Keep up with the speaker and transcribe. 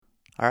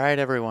All right,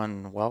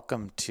 everyone.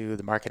 Welcome to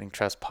the Marketing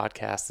Trust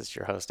Podcast. This is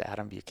your host,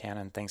 Adam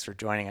Buchanan. Thanks for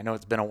joining. I know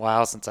it's been a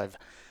while since I've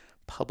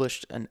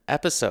published an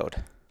episode,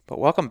 but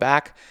welcome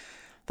back.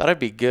 Thought it'd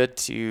be good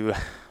to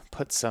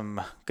put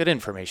some good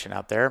information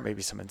out there,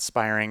 maybe some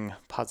inspiring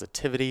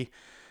positivity.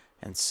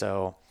 And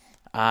so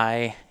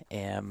I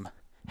am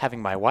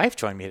having my wife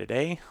join me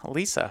today,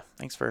 Lisa.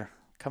 Thanks for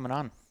coming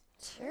on.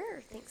 Sure.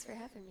 Thanks for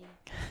having me.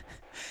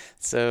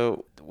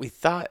 So we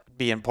thought it'd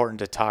be important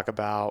to talk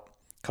about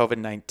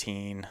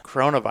COVID-19.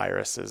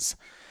 Coronavirus is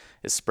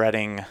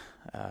spreading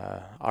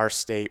our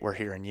state. We're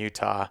here in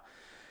Utah.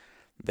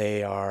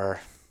 They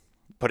are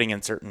putting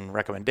in certain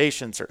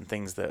recommendations, certain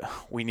things that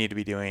we need to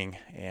be doing.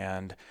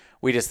 And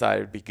we just thought it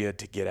would be good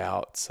to get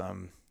out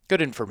some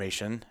good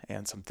information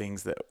and some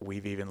things that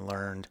we've even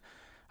learned.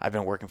 I've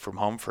been working from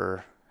home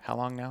for how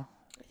long now?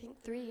 I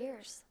think 3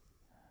 years.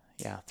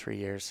 Yeah, 3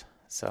 years.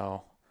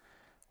 So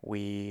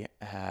we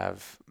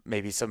have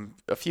maybe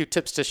a few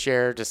tips to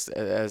share just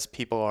as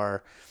people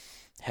are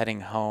heading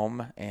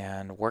home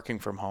and working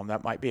from home.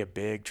 That might be a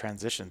big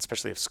transition,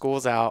 especially if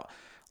school's out,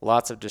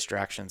 lots of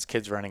distractions,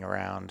 kids running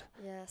around.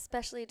 Yeah,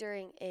 especially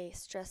during a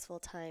stressful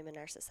time in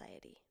our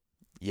society.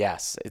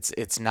 Yes,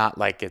 it's not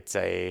like it's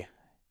a,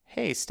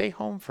 hey, stay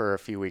home for a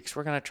few weeks.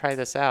 We're going to try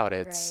this out.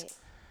 It's Right.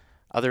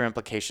 other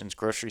implications.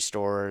 Grocery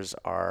stores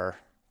are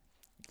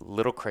a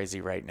little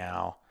crazy right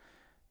now.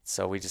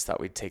 So we just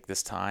thought we'd take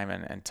this time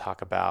and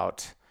talk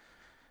about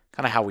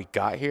kind of how we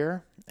got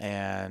here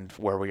and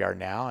where we are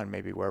now and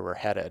maybe where we're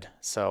headed.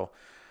 So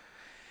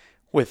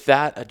with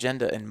that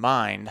agenda in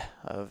mind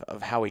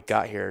of how we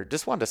got here,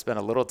 just wanted to spend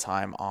a little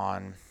time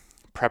on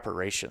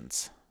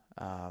preparations.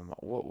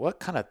 What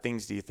kind of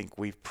things do you think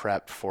we've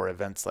prepped for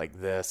events like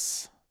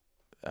this?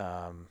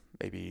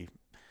 Maybe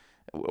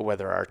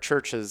whether our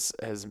church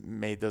has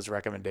made those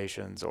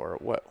recommendations, or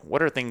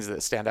what are things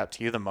that stand out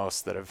to you the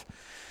most that have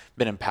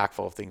been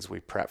impactful of things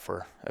we prep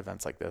for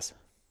events like this?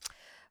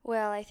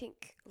 Well, I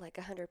think like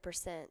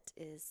 100%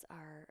 is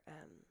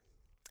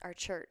our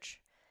church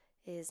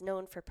is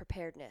known for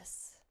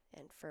preparedness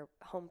and for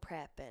home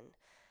prep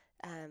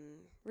and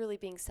really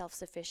being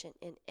self-sufficient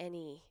in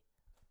any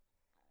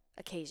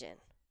occasion,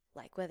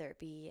 like whether it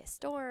be a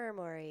storm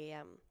or a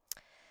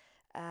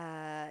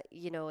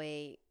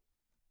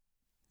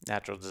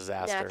Natural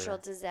disaster. natural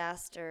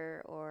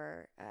disaster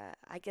or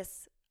I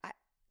guess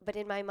but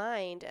in my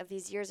mind of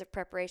these years of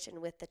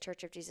preparation with the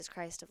Church of Jesus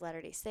Christ of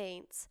Latter-day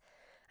Saints,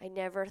 I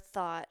never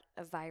thought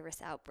a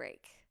virus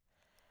outbreak.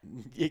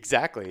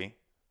 Exactly.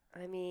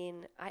 I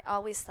mean, I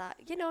always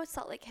thought,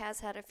 Salt Lake has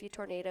had a few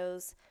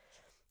tornadoes,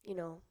 you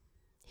know,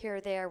 here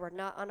or there. We're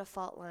not on a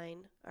fault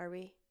line, are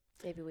we?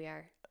 Maybe we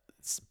are.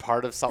 It's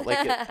part of Salt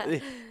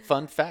Lake.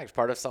 Fun fact,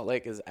 part of Salt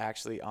Lake is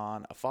actually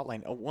on a fault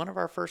line. One of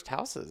our first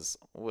houses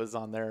was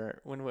on there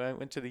when we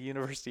went to the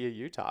University of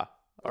Utah.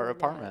 Our Oh man.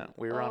 apartment,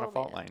 we were on a Oh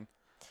fault man. line.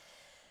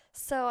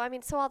 So I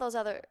mean, so all those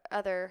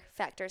other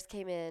factors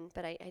came in,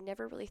 but I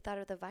never really thought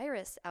of the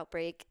virus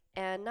outbreak,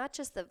 and not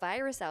just the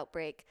virus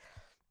outbreak,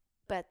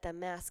 but the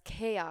mass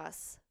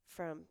chaos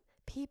from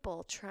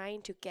people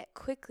trying to get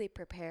quickly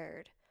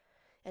prepared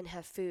and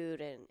have food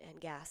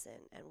and gas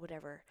and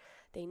whatever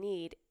they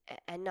need,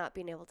 and not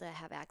being able to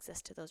have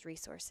access to those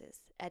resources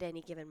at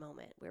any given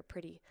moment. We're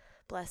pretty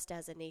blessed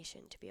as a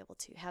nation to be able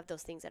to have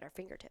those things at our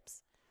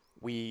fingertips.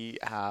 We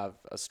have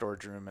a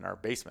storage room in our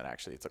basement,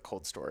 actually. It's a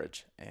cold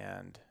storage,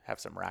 and have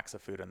some racks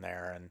of food in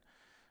there. And,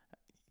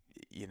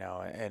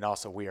 and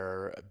also we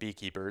are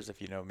beekeepers.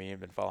 If you know me, have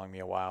been following me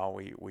a while.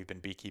 We've been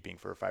beekeeping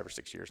for 5 or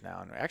 6 years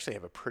now, and we actually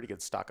have a pretty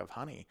good stock of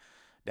honey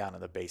down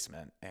in the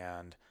basement.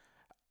 And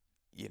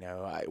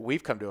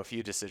we've come to a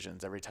few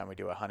decisions every time we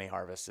do a honey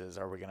harvest is,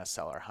 are we going to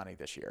sell our honey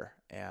this year?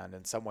 And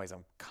in some ways,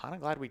 I'm kind of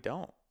glad we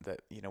don't,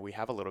 that, we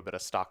have a little bit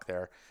of stock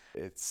there.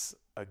 It's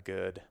a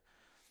good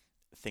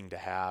thing to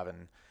have.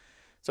 And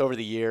so over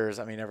the years,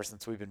 I mean, ever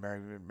since we've been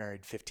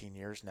married 15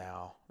 years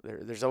now,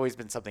 there's always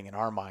been something in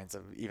our minds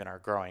of even our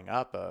growing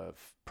up of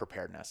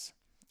preparedness.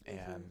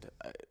 Mm-hmm.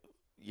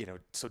 And,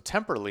 so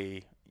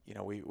temporally,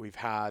 we've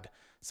had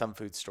some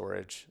food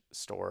storage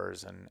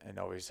stores and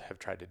always have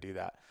tried to do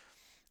that.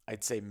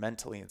 I'd say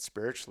mentally and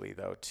spiritually,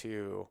 though,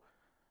 too,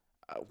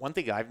 one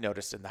thing I've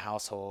noticed in the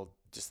household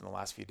just in the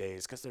last few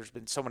days, because there's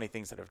been so many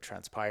things that have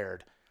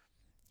transpired,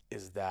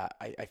 is that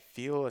I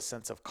feel a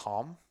sense of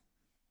calm,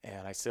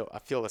 and I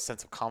feel a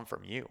sense of calm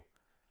from you.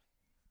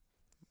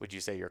 Would you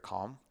say you're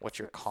calm? What's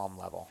your calm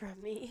level?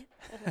 From me.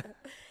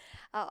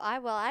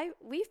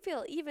 We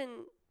feel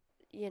even,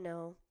 you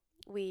know,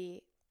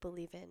 we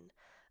believe in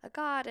a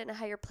God and a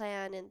higher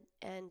plan,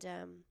 and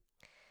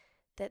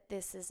that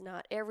this is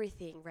not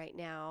everything right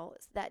now.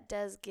 That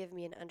does give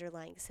me an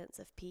underlying sense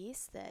of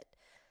peace that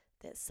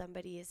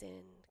somebody is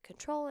in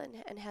control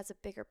and has a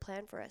bigger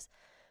plan for us.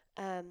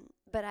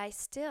 But I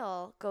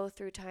still go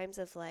through times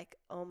of like,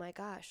 oh my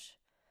gosh,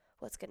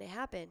 what's going to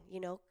happen?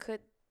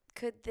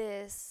 Could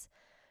this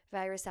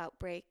virus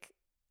outbreak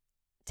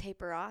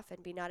taper off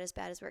and be not as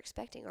bad as we're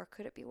expecting, or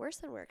could it be worse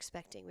than we're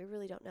expecting? We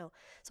really don't know.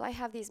 So I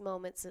have these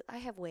moments, I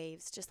have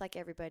waves, just like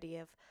everybody,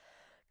 of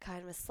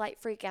kind of a slight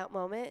freak out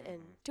moment.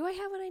 And do I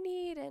have what I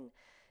need? And,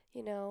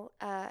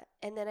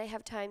 and then I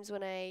have times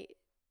when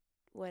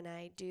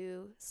I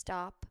do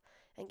stop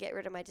and get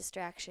rid of my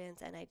distractions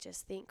and I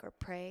just think or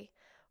pray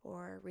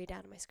or read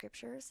out of my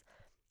scriptures,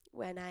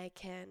 when I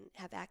can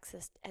have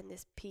access and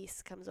this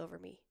peace comes over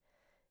me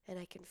and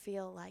I can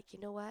feel like, you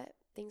know what,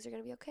 things are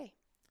going to be okay.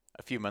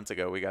 A few months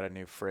ago, we got a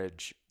new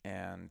fridge,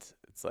 and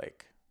it's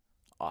like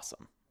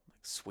awesome,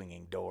 like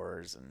swinging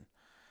doors, and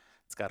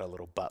it's got a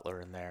little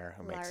butler in there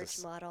who makes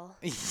us Large model.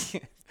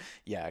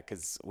 Yeah,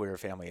 because we're a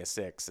family of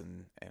 6,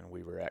 and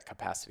we were at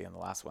capacity on the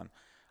last one.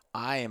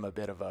 I am a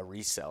bit of a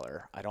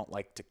reseller. I don't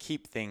like to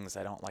keep things.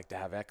 I don't like to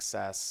have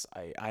excess.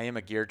 I am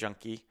a gear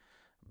junkie,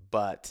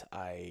 but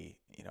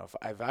if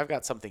I've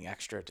got something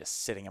extra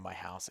just sitting in my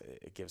house,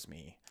 it gives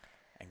me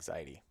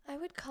anxiety. I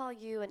would call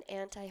you an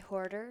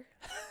anti-hoarder,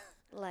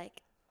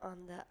 like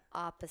on the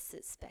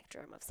opposite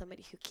spectrum of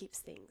somebody who keeps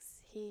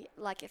things.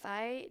 Like if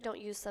I don't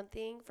use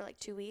something for like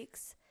 2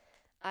 weeks,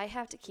 I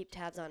have to keep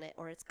tabs on it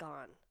or it's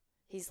gone.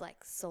 He's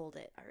like sold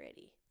it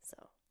already.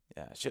 So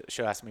Yeah,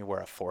 she'll ask me where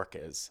a fork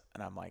is,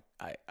 and I'm like,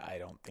 I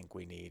don't think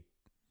we need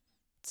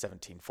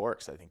 17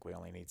 forks. I think we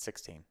only need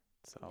 16.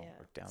 So yeah,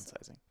 we're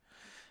downsizing.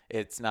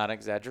 It's not an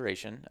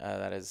exaggeration.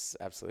 That is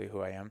absolutely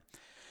who I am.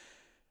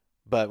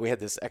 But we had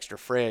this extra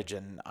fridge,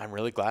 and I'm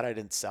really glad I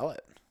didn't sell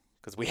it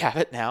because we have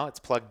it now. It's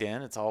plugged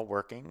in. It's all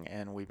working,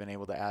 and we've been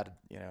able to add,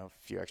 a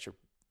few extra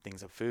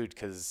things of food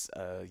because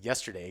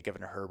yesterday,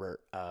 Governor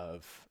Herbert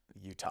of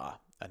Utah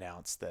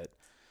announced that,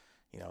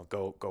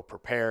 go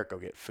prepare, go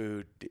get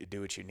food,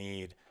 do what you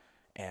need.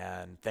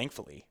 And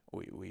thankfully,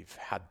 we've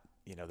had,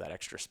 that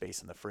extra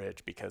space in the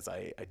fridge because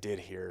I did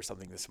hear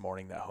something this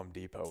morning that Home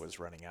Depot was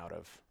running out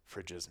of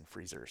fridges and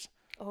freezers.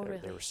 Oh, really?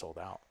 They were sold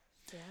out.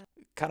 Yeah.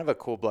 Kind of a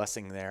cool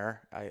blessing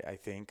there, I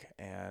think.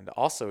 And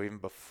also, even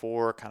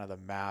before kind of the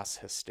mass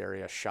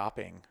hysteria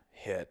shopping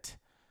hit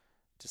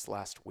just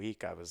last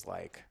week, I was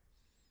like,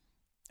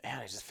 man,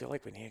 I just feel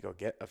like we need to go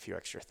get a few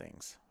extra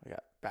things. We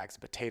got bags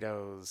of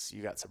potatoes,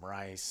 you got some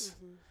rice,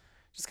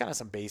 just kind of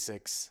some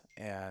basics.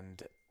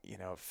 And,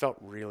 it felt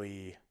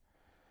really,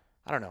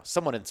 I don't know,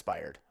 somewhat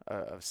inspired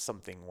of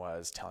something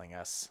was telling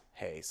us,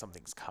 hey,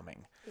 something's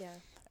coming. Yeah.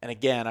 And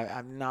again,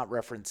 I'm not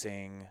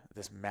referencing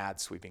this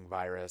mad sweeping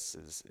virus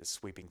is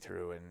sweeping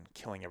through and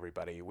killing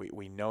everybody.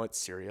 We know it's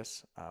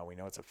serious. We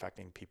know it's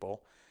affecting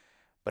people.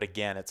 But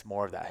again, it's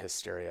more of that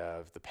hysteria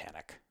of the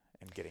panic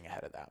and getting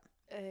ahead of that.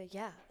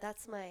 Yeah,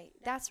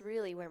 that's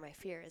really where my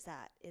fear is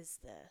at, is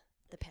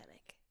the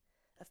panic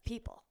of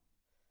people.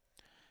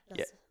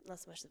 Not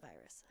so much the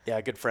virus. Yeah,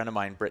 a good friend of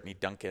mine, Brittany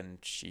Duncan,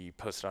 she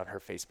posted on her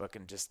Facebook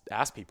and just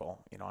asked people,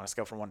 on a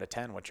scale from 1 to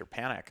 10, what's your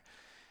panic?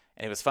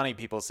 And it was funny.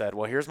 People said,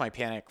 well, here's my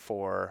panic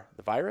for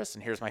the virus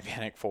and here's my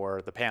panic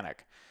for the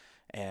panic.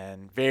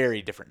 And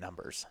very different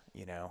numbers,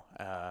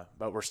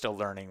 but we're still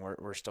learning.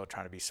 We're still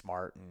trying to be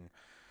smart and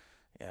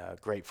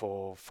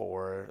grateful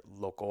for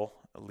local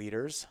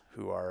leaders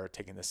who are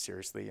taking this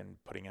seriously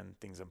and putting in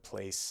things in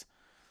place.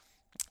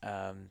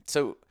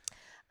 So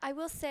I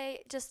will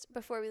say, just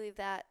before we leave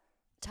that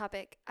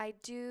topic, I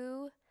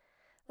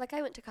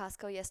went to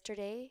Costco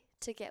yesterday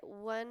to get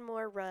one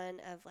more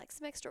run of like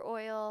some extra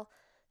oil,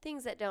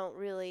 things that don't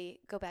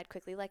really go bad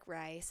quickly, like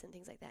rice and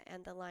things like that.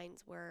 And the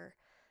lines were,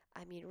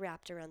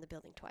 wrapped around the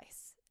building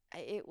twice.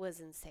 It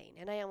was insane.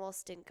 And I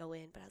almost didn't go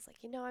in, but I was like,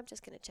 I'm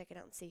just going to check it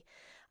out and see.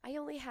 I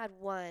only had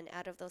one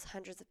out of those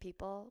hundreds of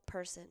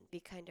person be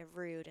kind of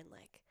rude and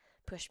like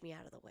push me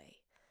out of the way.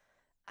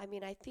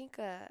 I think,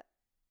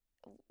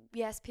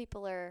 yes,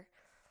 people are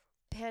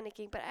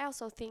panicking, but I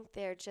also think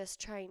they're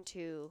just trying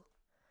to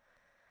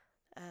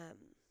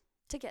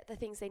get the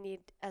things they need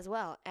as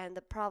well. And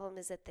the problem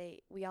is that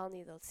we all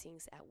need those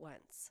things at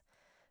once.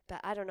 But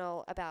I don't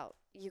know about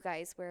you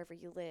guys wherever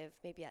you live.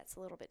 Maybe that's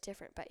a little bit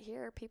different. But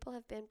here, people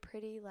have been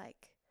pretty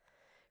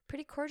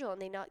cordial,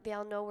 and they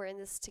all know we're in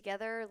this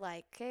together.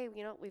 Like, hey,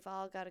 we've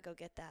all got to go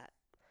get that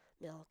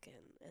milk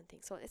and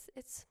things. So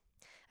it's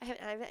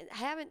I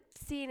haven't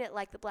seen it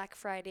like the Black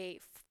Friday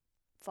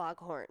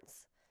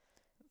foghorns.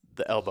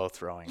 The elbow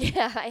throwing.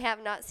 Yeah, I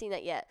have not seen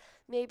that yet.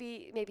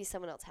 Maybe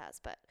someone else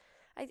has, but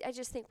I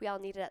just think we all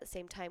need it at the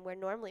same time, where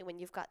normally when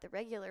you've got the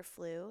regular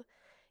flu,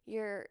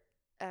 you're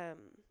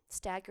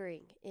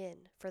staggering in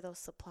for those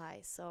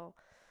supplies. So,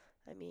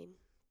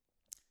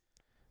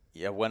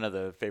 Yeah, one of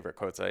the favorite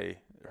quotes I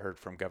heard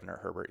from Governor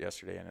Herbert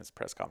yesterday in his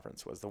press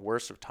conference was, the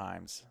worst of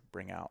times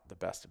bring out the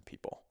best in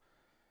people.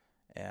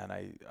 And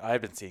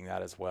I've been seeing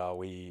that as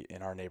well.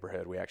 In our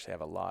neighborhood, we actually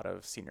have a lot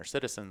of senior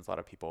citizens, a lot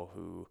of people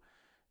who,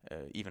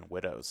 even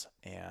widows.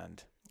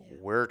 And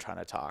we're trying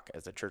to talk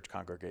as a church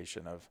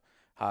congregation of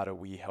how do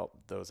we help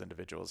those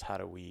individuals? How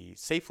do we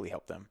safely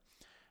help them?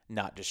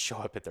 Not just show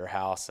up at their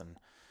house and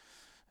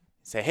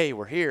say, hey,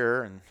 we're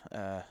here. And,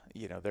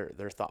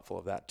 they're thoughtful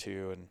of that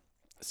too. And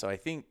so I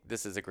think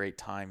this is a great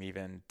time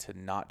even to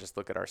not just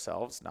look at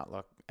ourselves, not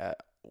look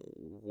at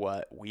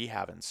what we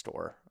have in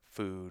store,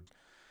 food,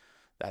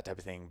 that type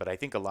of thing. But I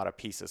think a lot of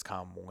peace has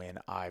come when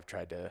I've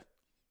tried to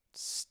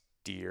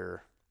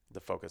steer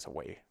the focus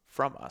away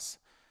from us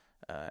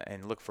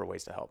and look for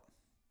ways to help.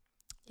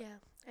 Yeah,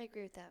 I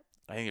agree with that.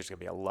 I think there's going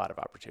to be a lot of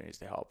opportunities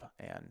to help,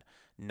 and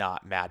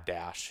not mad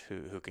dash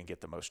who can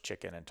get the most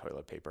chicken and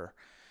toilet paper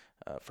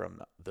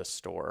from the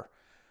store.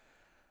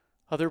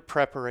 Other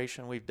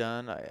preparation we've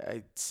done,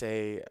 I'd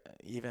say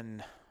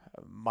even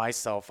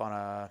myself on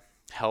a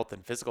health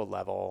and physical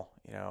level,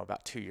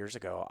 about 2 years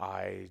ago,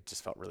 I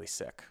just felt really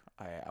sick.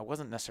 I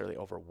wasn't necessarily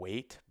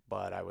overweight,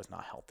 but I was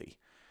not healthy.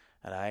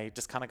 And I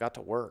just kind of got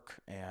to work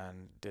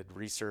and did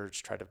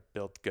research, tried to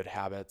build good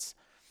habits.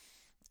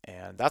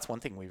 And that's one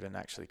thing we've been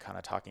actually kind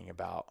of talking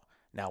about.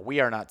 Now, we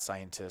are not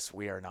scientists,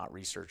 we are not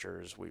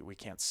researchers. We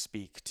can't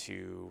speak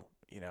to,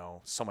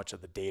 so much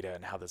of the data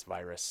and how this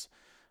virus,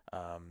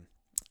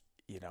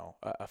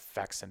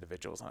 affects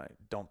individuals. And I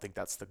don't think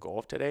that's the goal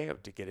of today,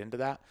 to get into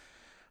that.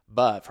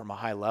 But from a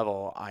high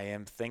level, I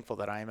am thankful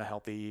that I am a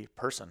healthy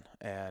person.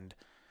 And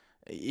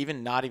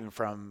even not even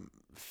from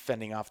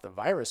fending off the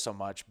virus so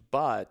much,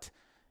 but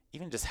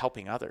even just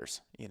helping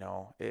others.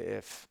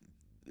 If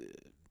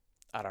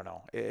I don't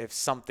know, if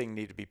something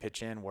needed to be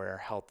pitched in where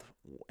health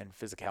and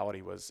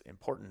physicality was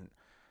important,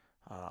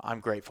 I'm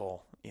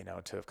grateful,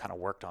 to have kind of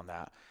worked on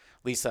that.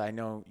 Lisa, I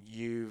know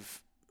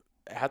you've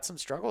had some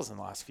struggles in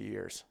the last few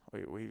years.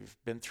 We've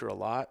been through a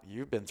lot.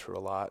 You've been through a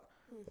lot.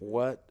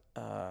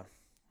 Mm-hmm.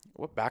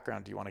 What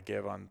background do you want to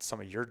give on some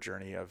of your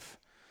journey of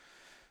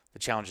the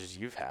challenges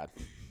you've had?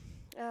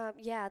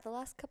 Yeah, the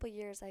last couple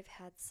years I've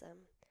had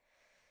some,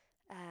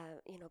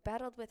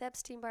 battled with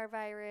Epstein-Barr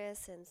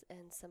virus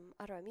and some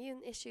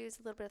autoimmune issues, a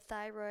little bit of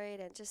thyroid,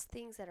 and just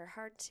things that are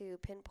hard to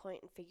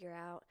pinpoint and figure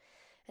out.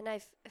 And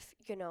I've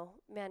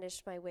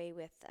managed my way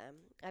with.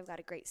 I've got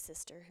a great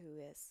sister who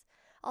has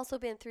also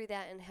been through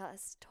that and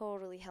has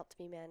totally helped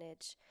me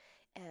manage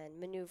and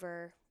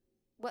maneuver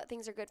what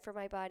things are good for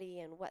my body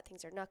and what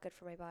things are not good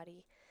for my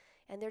body.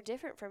 And they're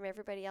different from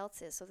everybody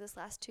else's. So this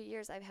last 2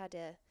 years, I've had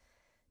to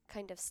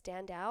kind of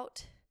stand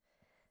out.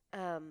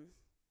 Um,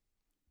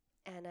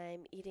 and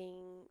I'm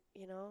eating,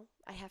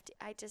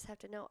 I just have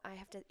to know I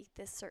have to eat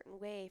this certain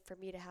way for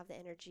me to have the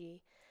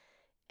energy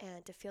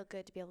and to feel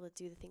good to be able to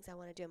do the things I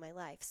want to do in my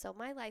life. So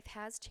my life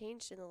has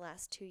changed in the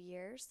last 2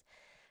 years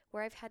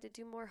where I've had to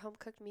do more home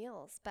cooked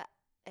meals,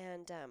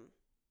 and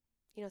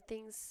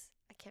things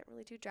I can't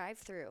really do drive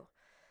through,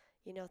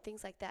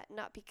 things like that.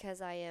 Not because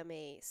I am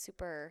a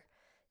super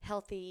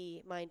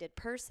healthy minded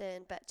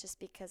person, but just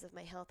because of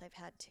my health, I've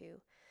had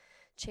to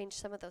change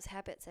some of those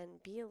habits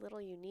and be a little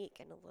unique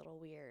and a little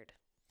weird.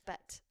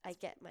 But I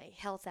get my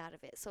health out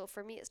of it. So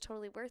for me, it's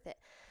totally worth it.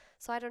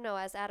 So I don't know,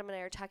 as Adam and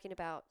I are talking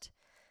about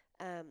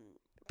um,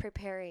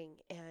 preparing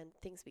and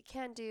things we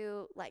can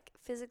do, like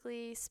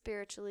physically,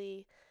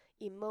 spiritually,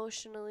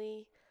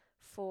 emotionally,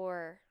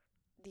 for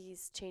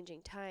these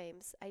changing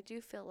times, I do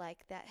feel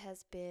like that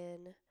has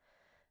been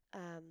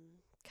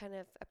kind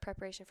of a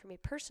preparation for me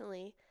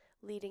personally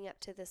leading up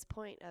to this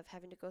point of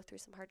having to go through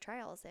some hard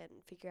trials and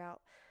figure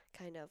out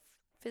kind of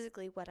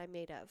physically what I'm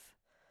made of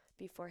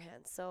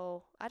beforehand.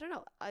 So I don't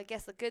know. I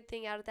guess the good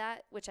thing out of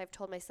that, which I've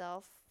told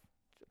myself,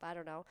 I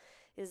don't know,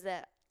 is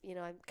that,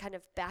 I'm kind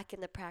of back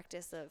in the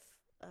practice of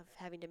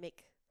having to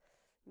make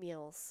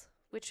meals,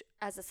 which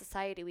as a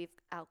society we've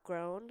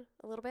outgrown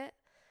a little bit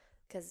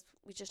because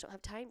we just don't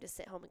have time to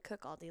sit home and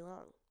cook all day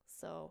long.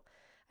 So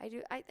I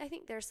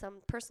think there's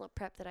some personal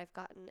prep that I've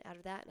gotten out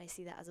of that, and I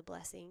see that as a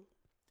blessing.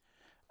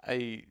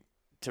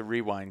 To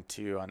rewind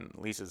too on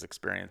Lisa's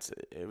experience,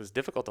 it was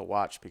difficult to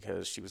watch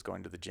because she was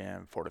going to the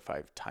gym 4 to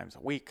 5 times a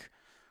week,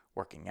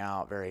 working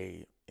out,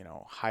 very,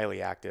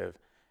 highly active,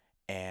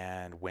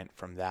 and went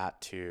from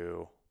that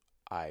to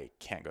I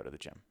can't go to the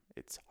gym.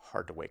 It's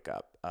hard to wake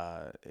up.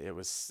 It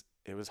was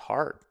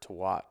hard to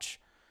watch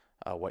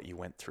what you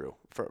went through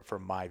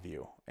from my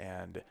view,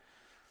 and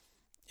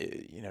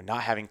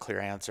not having clear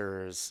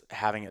answers,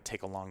 having it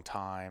take a long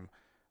time.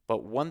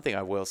 But one thing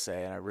I will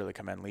say, and I really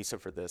commend Lisa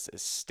for this,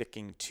 is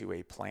sticking to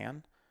a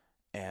plan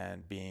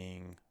and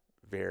being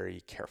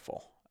very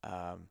careful.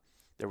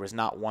 There was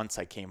not once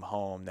I came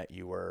home that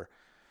you were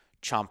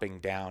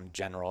chomping down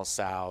General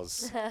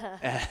Tso's,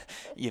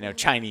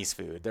 Chinese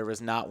food. There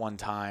was not one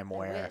time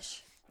where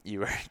you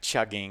were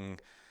chugging,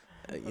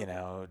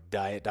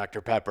 Diet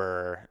Dr.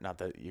 Pepper. Not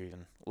that you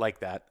even like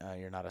that.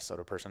 You're not a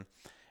soda person.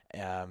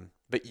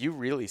 But you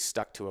really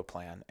stuck to a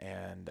plan,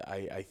 and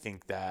I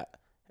think that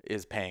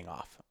is paying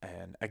off.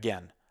 And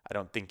again, I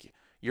don't think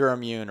you're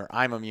immune or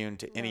I'm immune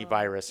to any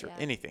virus or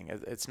anything.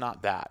 It's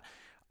not that.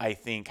 I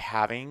think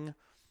having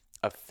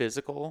a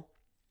physical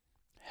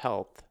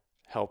health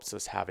helps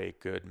us have a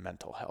good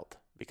mental health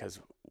because,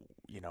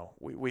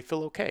 we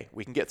feel okay.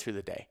 We can get through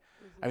the day.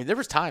 Mm-hmm. I mean, there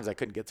was times I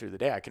couldn't get through the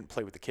day. I couldn't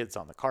play with the kids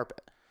on the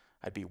carpet.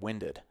 I'd be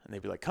winded, and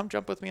they'd be like, come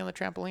jump with me on the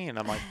trampoline. And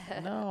I'm like,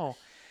 no.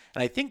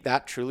 And I think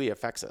that truly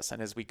affects us.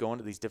 And as we go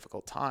into these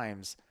difficult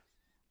times,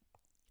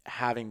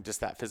 having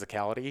just that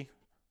physicality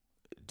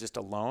just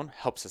alone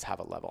helps us have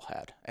a level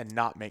head and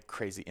not make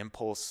crazy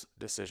impulse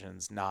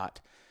decisions,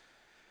 not,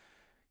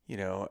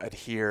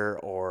 adhere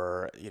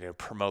or,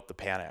 promote the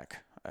panic.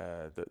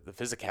 The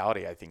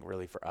physicality, I think,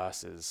 really for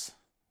us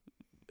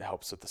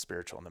helps with the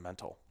spiritual and the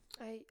mental.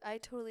 I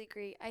totally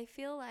agree. I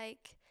feel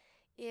like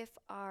if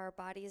our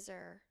bodies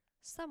are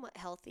somewhat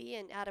healthy,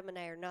 and Adam and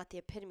I are not the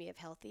epitome of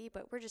healthy,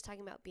 but we're just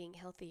talking about being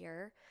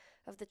healthier,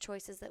 of the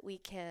choices that we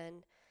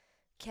can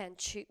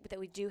choose, that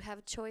we do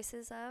have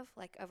choices of,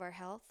 like of our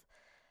health.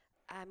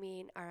 I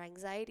mean, our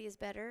anxiety is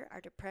better,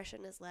 our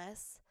depression is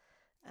less.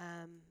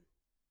 Um,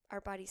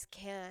 our bodies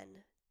can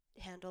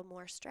handle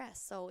more stress.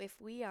 So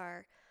if we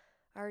are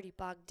already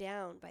bogged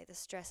down by the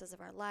stresses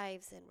of our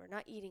lives and we're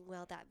not eating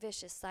well, that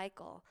vicious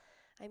cycle.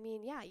 I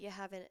mean, yeah, you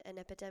have an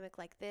epidemic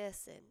like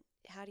this, and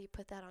how do you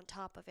put that on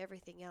top of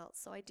everything else?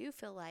 So I do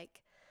feel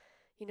like,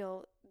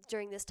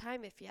 during this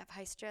time, if you have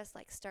high stress,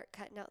 like start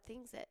cutting out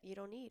things that you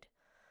don't need,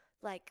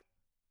 like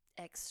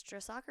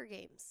extra soccer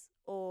games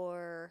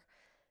or,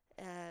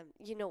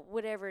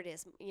 whatever it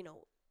is,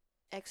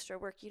 extra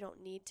work you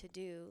don't need to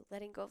do,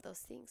 letting go of those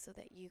things so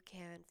that you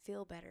can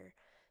feel better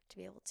to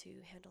be able to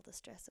handle the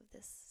stress of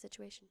this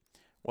situation.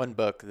 One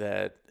book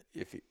that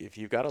if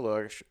you've got a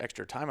little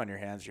extra time on your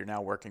hands, you're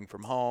now working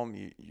from home,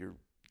 you're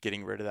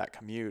getting rid of that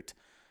commute,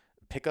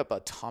 pick up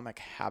Atomic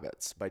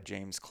Habits by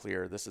James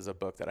Clear. This is a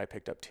book that I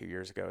picked up 2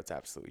 years ago. It's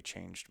absolutely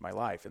changed my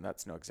life, and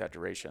that's no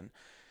exaggeration.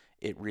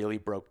 It really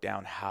broke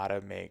down how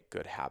to make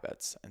good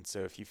habits. And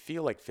so if you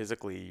feel like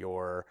physically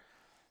you're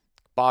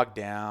bogged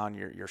down,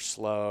 you're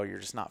slow, you're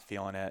just not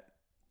feeling it,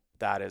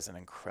 that is an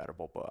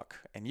incredible book.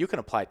 And you can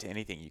apply it to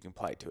anything. You can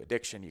apply it to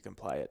addiction. You can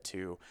apply it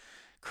to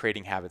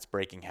creating habits,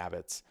 breaking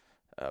habits.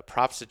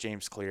 Props to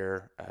James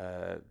Clear.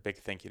 Big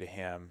thank you to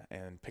him.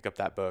 And pick up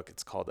that book.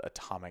 It's called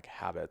Atomic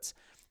Habits.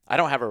 I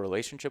don't have a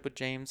relationship with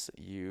James.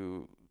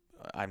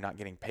 I'm not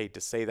getting paid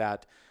to say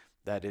that.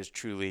 That is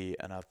truly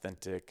an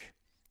authentic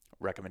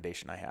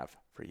recommendation I have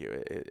for you.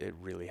 It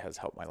really has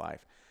helped my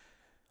life.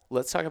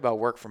 Let's talk about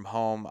work from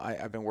home.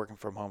 I've been working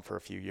from home for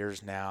a few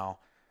years now.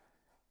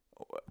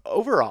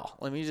 Overall,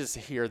 let me just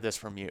hear this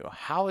from you.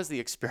 How has the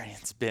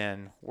experience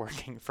been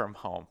working from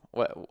home?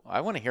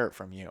 I want to hear it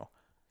from you.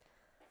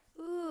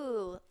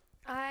 Ooh,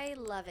 I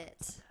love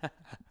it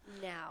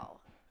now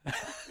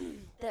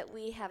that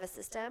we have a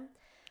system,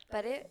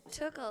 but it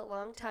took a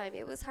long time.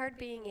 It was hard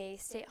being a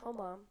stay-at-home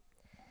mom,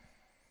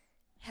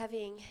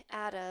 having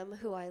Adam,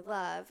 who I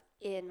love,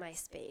 in my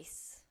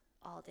space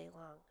all day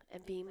long,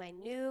 and being my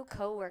new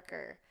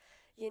coworker.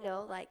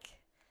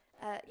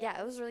 Yeah,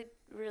 it was really,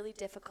 really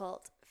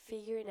difficult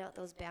figuring out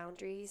those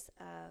boundaries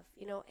of,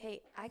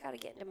 hey, I got to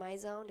get into my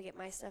zone to get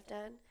my stuff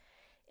done,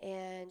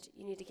 and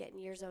you need to get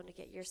in your zone to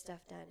get your stuff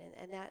done.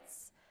 And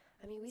that's,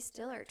 I mean, we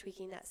still are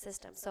tweaking that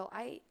system. So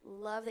I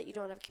love that you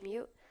don't have a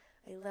commute.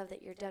 I love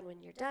that you're done when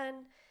you're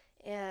done.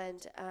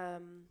 And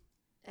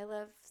I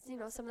love,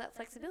 some of that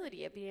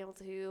flexibility of being able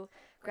to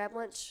grab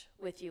lunch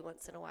with you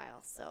once in a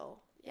while. So,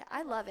 yeah,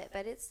 I love it.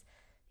 But it's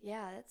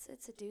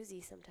a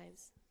doozy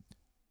sometimes.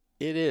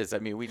 It is. I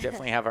mean, we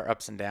definitely have our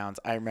ups and downs.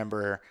 I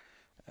remember,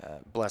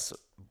 bless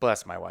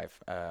my wife,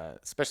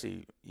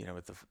 especially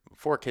with the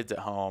 4 kids at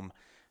home.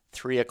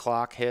 3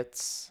 o'clock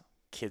hits,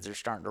 kids are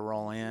starting to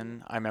roll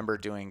in. I remember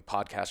doing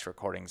podcast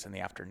recordings in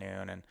the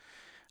afternoon, and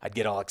I'd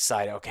get all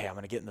excited. Okay, I'm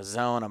going to get in the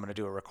zone. I'm going to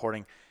do a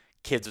recording.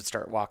 Kids would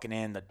start walking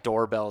in. The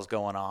doorbell's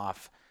going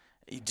off.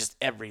 Just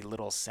every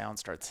little sound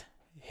starts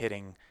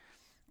hitting,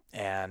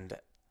 and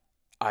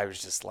I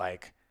was just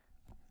like,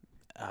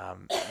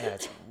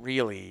 it's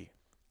really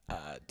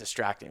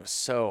distracting. It was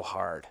so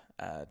hard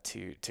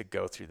to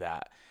go through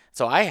that.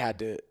 So I had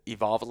to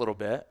evolve a little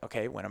bit.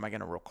 Okay, when am I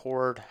going to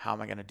record? How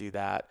am I going to do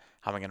that?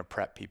 How am I going to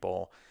prep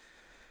people?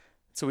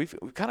 So we've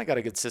kind of got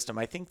a good system.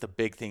 I think the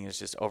big thing is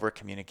just over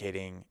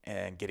communicating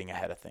and getting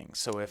ahead of things.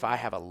 So if I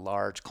have a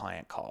large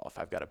client call, if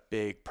I've got a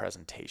big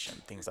presentation,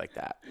 things like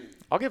that,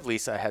 I'll give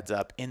Lisa a heads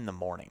up in the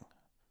morning,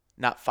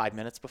 not 5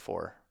 minutes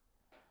before.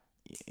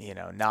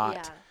 Yeah.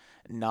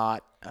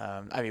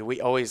 I mean,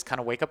 we always kind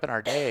of wake up in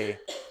our day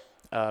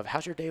of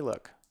how's your day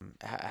look?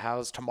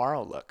 How's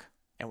tomorrow look?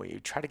 And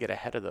we try to get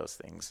ahead of those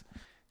things.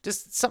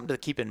 Just something to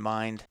keep in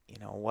mind,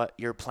 what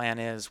your plan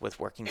is with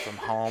working from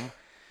home.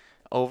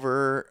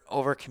 Over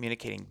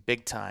communicating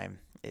big time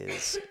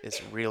is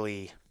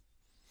really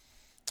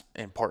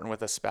important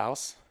with a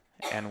spouse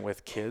and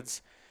with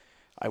kids.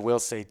 I will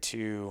say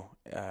too,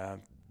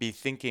 be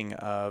thinking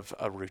of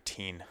a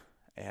routine.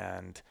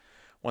 And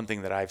one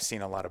thing that I've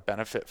seen a lot of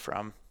benefit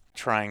from,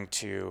 trying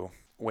to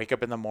wake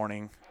up in the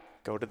morning,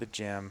 go to the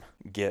gym,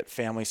 get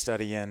family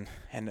study in,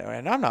 and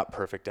I'm not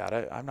perfect at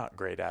it. I'm not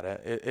great at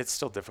it. It's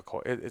still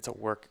difficult. It's a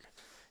work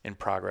in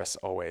progress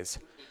always.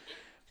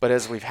 But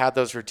as we've had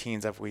those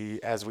routines,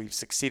 as we've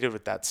succeeded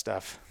with that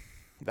stuff,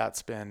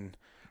 that's been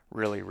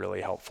really, really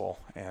helpful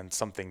and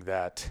something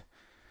that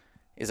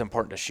is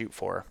important to shoot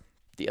for.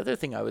 The other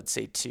thing I would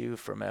say too,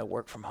 from a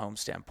work from home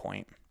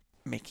standpoint,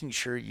 making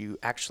sure you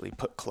actually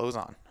put clothes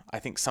on. I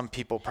think some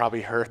people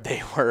probably heard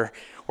they were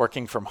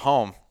working from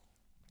home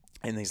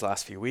in these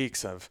last few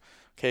weeks of,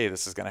 okay,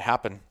 this is going to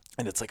happen.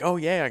 And it's like, oh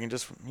yeah, I can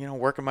just,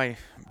 work in my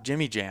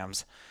Jimmy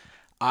Jams.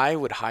 I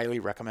would highly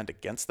recommend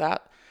against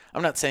that.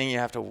 I'm not saying you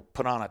have to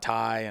put on a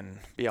tie and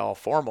be all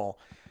formal,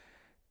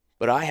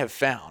 But I have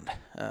found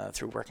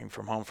through working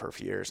from home for a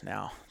few years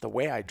now, the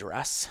way I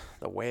dress,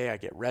 the way I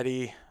get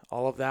ready,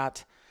 all of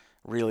that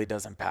really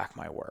does impact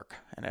my work.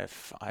 And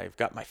if I've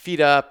got my feet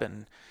up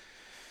and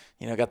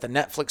got the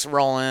Netflix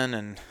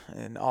rolling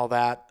and all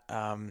that,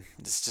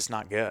 it's just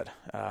not good.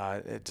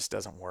 It just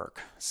doesn't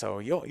work. So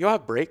you'll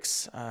have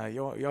breaks.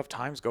 You'll have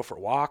times, go for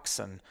walks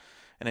and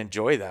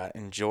enjoy that.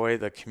 Enjoy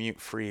the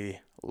commute-free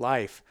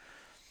life.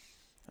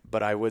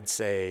 But I would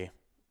say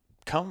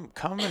come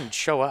and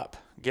show up.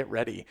 Get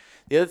ready.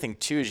 The other thing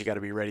too is you got to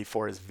be ready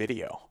for is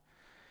video.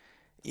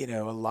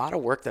 A lot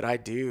of work that I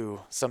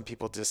do, some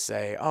people just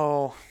say,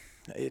 "Oh,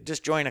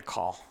 just join a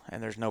call,"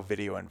 and there's no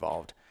video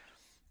involved.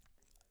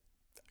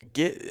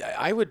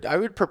 I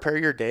would prepare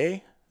your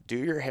day, do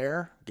your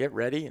hair, get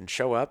ready, and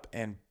show up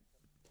and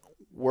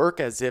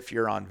work as if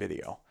you're on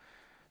video.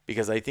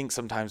 Because I think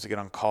sometimes we get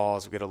on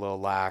calls, we get a little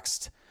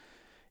laxed.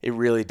 It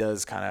really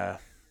does kind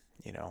of,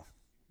 you know,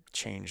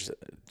 change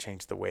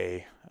the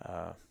way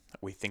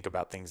we think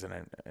about things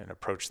and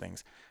approach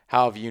things.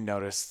 How have you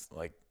noticed,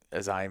 like,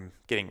 as I'm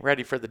getting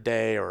ready for the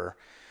day or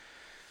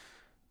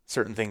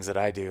certain things that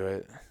I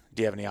do?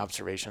 Do you have any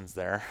observations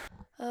there?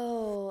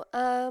 Oh,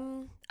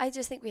 I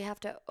just think we have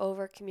to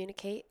over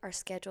communicate our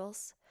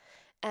schedules.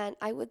 And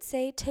I would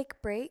say take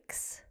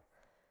breaks.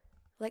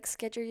 Like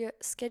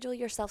schedule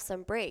yourself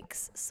some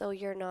breaks so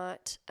you're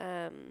not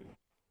going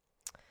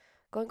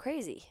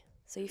crazy.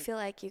 So you feel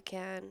like you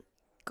can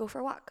go for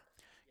a walk.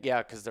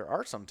 Yeah, because there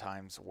are some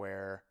times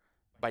where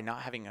by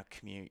not having a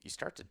commute, you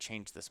start to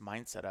change this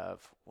mindset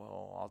of,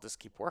 well, I'll just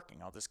keep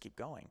working, I'll just keep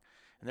going.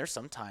 And there's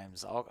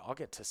sometimes I'll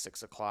get to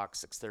 6 o'clock,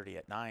 6:30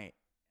 at night,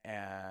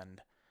 and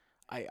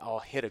I'll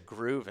hit a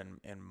groove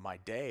in my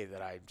day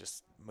that I'm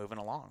just moving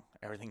along.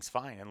 Everything's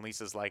fine. And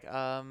Lisa's like,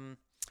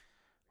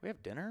 we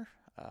have dinner,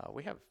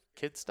 we have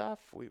kid stuff,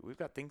 we've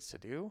got things to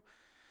do.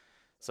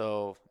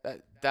 So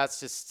that's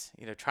just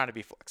trying to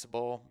be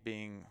flexible,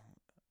 being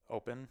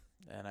open,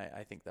 and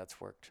I think that's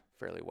worked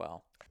fairly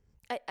well.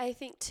 I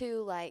think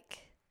too,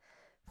 like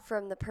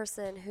from the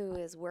person who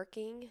is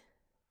working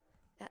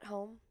at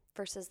home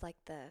versus like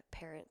the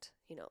parent,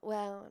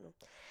 well,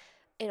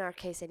 in our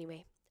case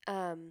anyway,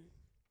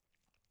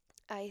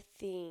 I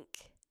think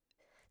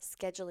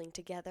scheduling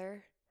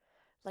together,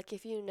 like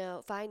if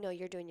I know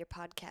you're doing your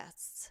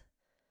podcasts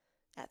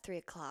at 3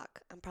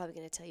 o'clock, I'm probably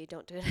going to tell you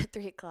don't do it at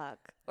 3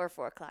 o'clock or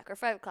 4 o'clock or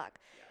 5 o'clock.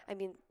 I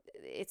mean,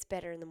 it's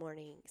better in the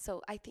morning.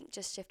 So I think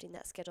just shifting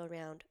that schedule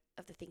around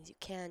of the things you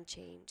can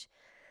change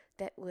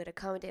that would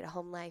accommodate a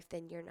home life,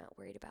 then you're not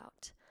worried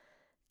about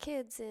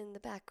kids in the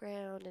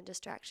background and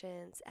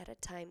distractions at a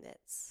time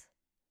that's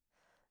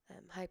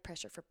high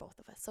pressure for both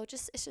of us. So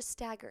it's just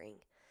staggering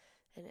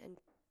and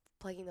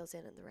plugging those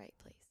in the right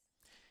place.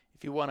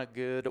 If you want a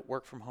good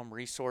work from home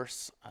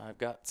resource, I've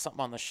got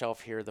something on the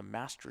shelf here, The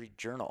Mastery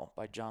Journal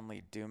by John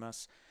Lee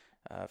Dumas,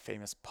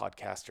 famous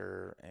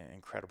podcaster and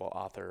incredible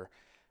author.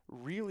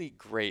 Really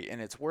great,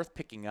 and it's worth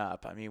picking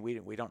up. I mean,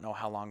 we don't know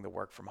how long the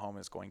work from home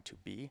is going to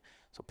be,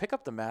 so pick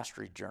up The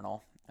Mastery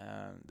Journal.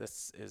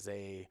 This is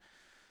a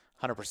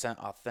 100%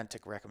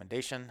 authentic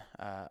recommendation.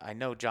 I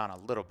know John a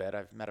little bit.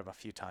 I've met him a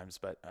few times,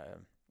 but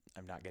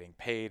I'm not getting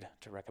paid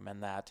to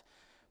recommend that.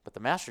 But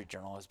the Mastery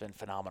Journal has been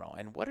phenomenal.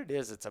 And what it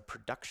is, it's a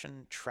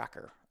production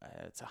tracker.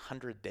 It's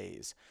 100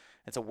 days.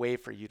 It's a way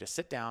for you to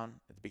sit down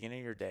at the beginning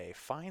of your day,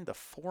 find the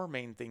 4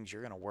 main things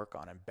you're going to work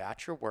on, and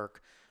batch your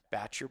work,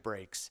 batch your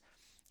breaks,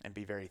 and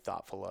be very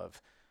thoughtful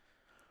of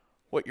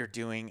what you're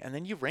doing. And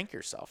then you rank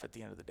yourself at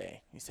the end of the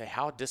day. You say,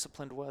 how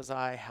disciplined was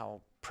I?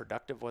 How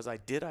productive was I?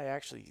 Did I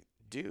actually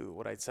do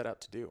what I'd set out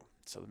to do?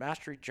 So the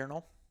Mastery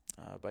Journal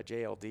by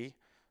JLD.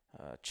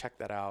 Check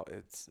that out.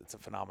 It's a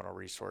phenomenal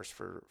resource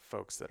for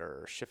folks that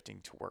are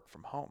shifting to work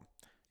from home.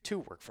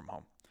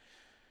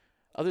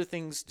 Other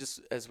things,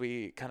 just as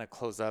we kind of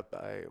close up,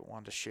 I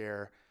wanted to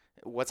share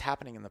what's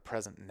happening in the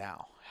present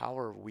now. How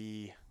are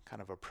we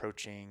kind of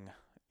approaching,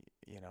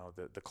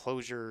 the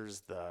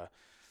closures,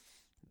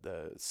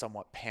 the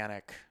somewhat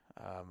panic.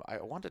 I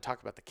want to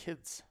talk about the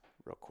kids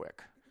real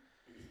quick.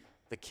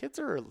 The kids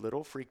are a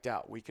little freaked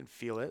out. We can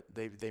feel it.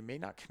 They may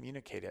not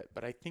communicate it,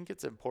 but I think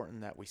it's important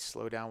that we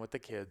slow down with the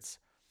kids.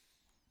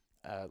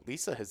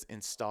 Lisa has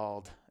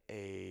installed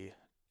a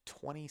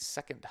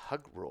 20-second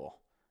hug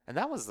rule, and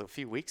that was a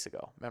few weeks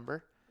ago.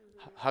 Remember?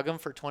 Hug them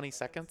for 20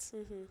 seconds.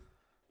 Mm-hmm.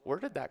 Where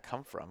did that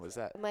come from? Was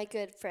that My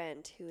good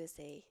friend, who is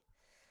a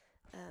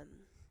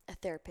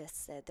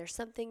therapist, said there's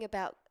something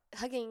about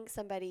hugging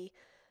somebody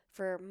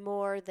for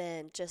more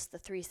than just the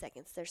 3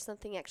 seconds. There's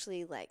something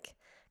actually like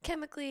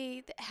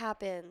chemically that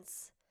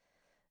happens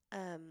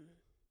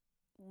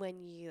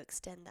when you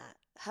extend that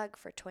hug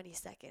for 20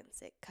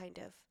 seconds. It kind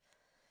of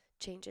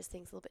changes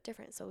things a little bit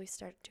different. So we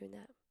started doing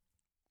that.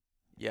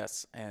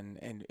 Yes,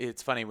 and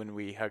it's funny when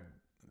we hug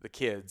the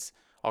kids.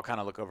 I'll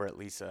kind of look over at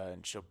Lisa,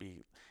 and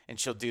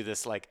she'll do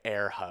this like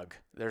air hug.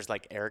 There's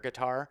like air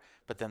guitar,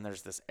 but then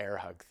there's this air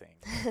hug thing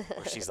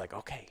where she's like,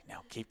 "Okay,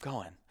 now keep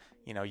going,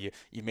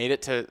 You made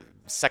it to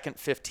second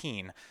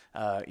 15.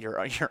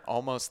 You're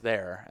almost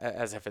there,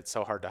 as if it's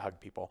so hard to hug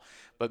people.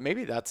 But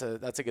maybe that's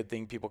a good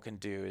thing people can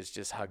do, is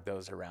just hug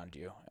those around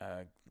you.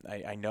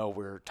 I know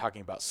we're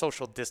talking about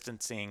social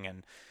distancing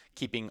and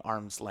keeping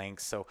arm's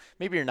length, so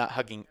maybe you're not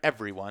hugging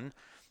everyone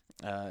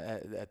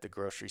at the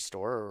grocery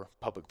store or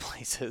public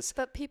places.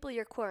 But people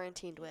you're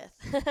quarantined with.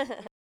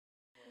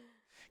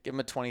 Give them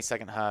a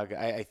 20-second hug.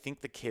 I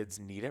think the kids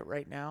need it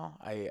right now.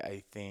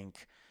 I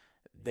think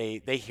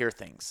they hear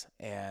things,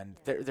 and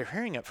they're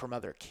hearing it from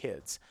other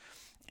kids,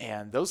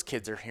 and those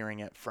kids are hearing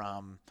it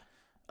from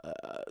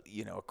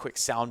a quick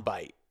sound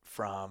bite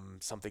from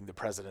something the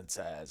president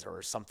says,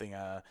 or something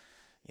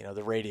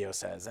the radio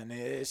says, and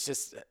it's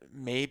just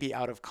maybe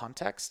out of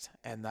context,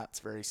 and that's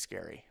very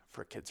scary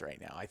for kids right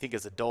now. I think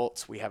as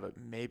adults we have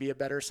maybe a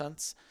better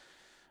sense.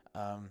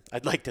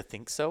 I'd like to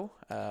think so,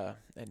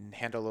 and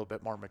handle a little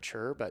bit more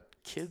mature, but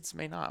kids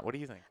may not. What do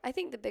you think? I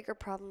think the bigger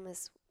problem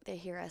is they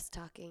hear us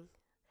talking.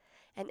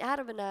 And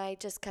Adam and I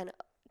just kind of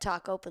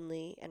talk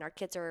openly, and our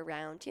kids are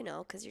around,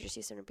 because you're just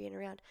used to them being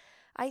around.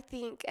 I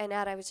think, and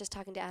I was just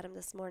talking to Adam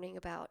this morning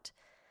about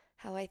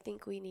how I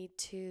think we need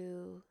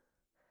to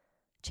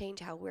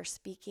change how we're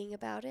speaking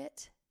about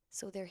it,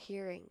 so they're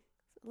hearing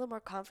a little more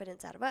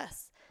confidence out of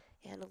us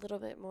and a little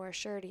bit more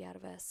surety out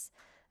of us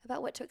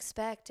about what to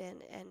expect,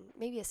 and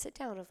maybe a sit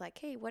down of like,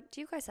 hey, what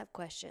do you guys have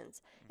questions?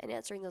 And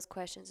answering those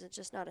questions and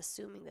just not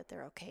assuming that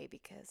they're okay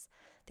because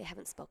they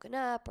haven't spoken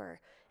up or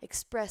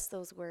expressed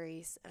those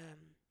worries.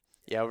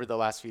 Yeah, over the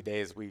last few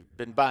days, we've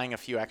been buying a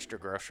few extra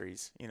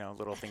groceries,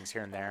 little things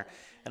here and there.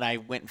 And I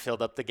went and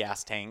filled up the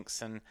gas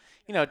tanks, and,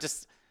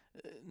 just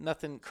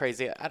nothing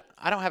crazy.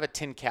 I don't have a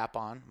tin cap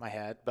on my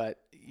head, but,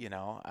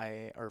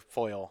 or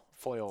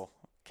foil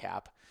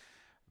cap.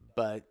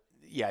 But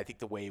yeah, I think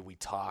the way we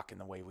talk and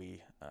the way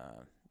we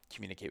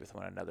communicate with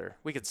one another,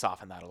 we could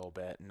soften that a little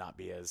bit and not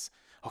be as,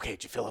 okay,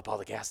 did you fill up all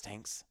the gas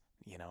tanks?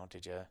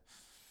 Did you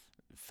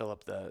fill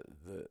up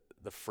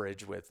the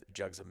fridge with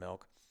jugs of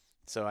milk?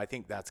 So I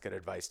think that's good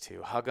advice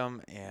too. Hug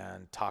them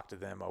and talk to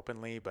them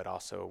openly, but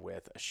also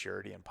with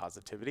assurity and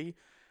positivity.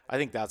 I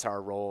think that's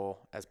our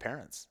role as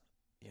parents.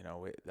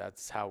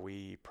 That's how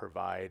we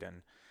provide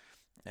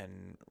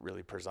and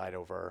really preside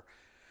over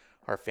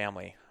our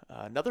family.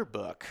 Another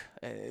book,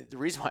 the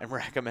reason why I'm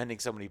recommending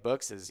so many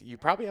books is you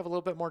probably have a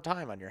little bit more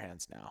time on your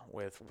hands now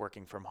with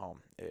working from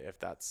home, if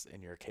that's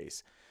in your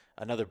case.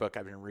 Another book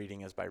I've been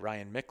reading is by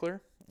Ryan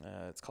Michler.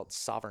 It's called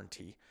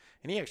Sovereignty.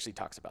 And he actually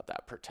talks about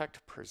that: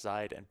 protect,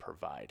 preside, and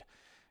provide.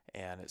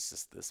 And it's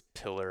just this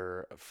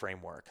pillar of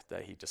framework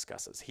that he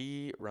discusses.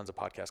 He runs a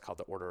podcast called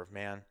The Order of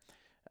Man.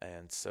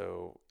 And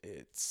so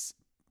it's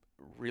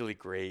really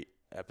great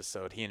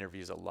episode. He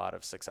interviews a lot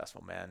of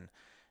successful men,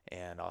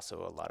 and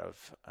also a lot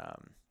of,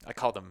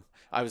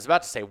 I was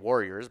about to say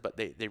warriors, but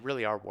they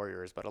really are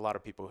warriors, but a lot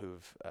of people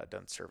who've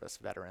done service,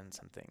 veterans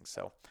and things.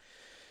 So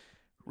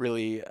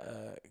really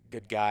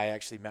good guy. I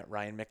actually met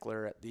Ryan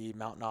Michler at the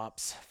Mountain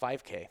Ops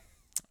 5K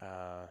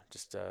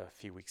just a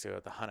few weeks ago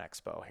at the Hunt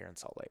Expo here in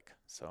Salt Lake.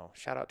 So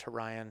shout out to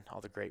Ryan,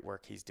 all the great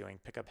work he's doing.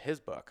 Pick up his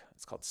book.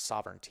 It's called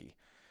Sovereignty.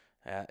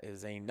 That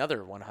is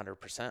another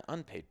 100%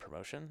 unpaid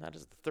promotion. That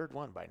is the third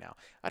one by now.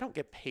 I don't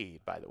get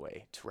paid, by the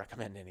way, to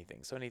recommend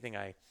anything. So anything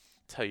I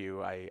tell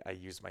you, I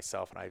use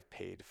myself, and I've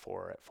paid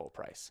for at full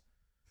price.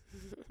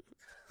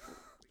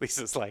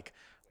 Lisa's like,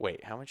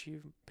 wait, how much are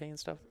you paying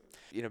stuff?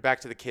 Back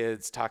to the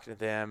kids, talking to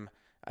them.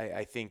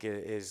 I think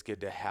it is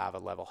good to have a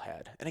level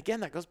head. And again,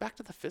 that goes back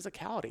to the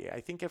physicality. I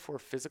think if we're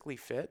physically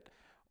fit,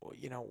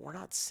 we're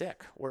not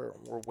sick. We're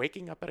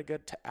waking up at a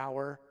good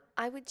hour.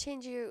 I would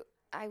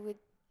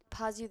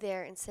pause you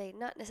there and say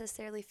not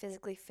necessarily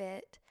physically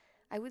fit.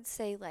 I would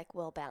say like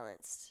well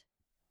balanced.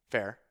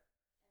 Fair.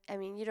 I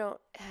mean, you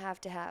don't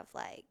have to have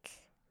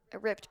like a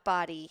ripped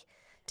body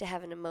to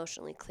have an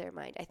emotionally clear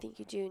mind. I think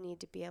you do need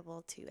to be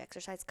able to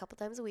exercise a couple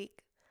times a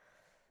week,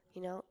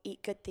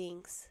 eat good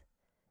things,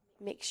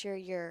 make sure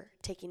you're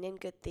taking in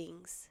good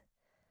things,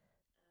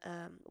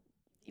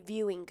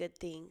 viewing good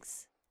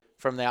things.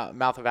 From the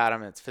mouth of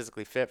Adam, it's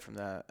physically fit. From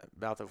the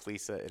mouth of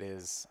Lisa, it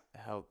is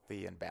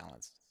healthy and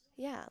balanced.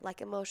 Yeah,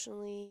 like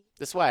emotionally.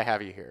 This is why I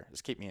have you here.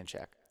 Just keep me in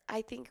check.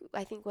 I think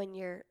when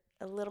you're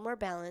a little more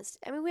balanced,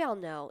 I mean, we all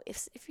know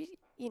if you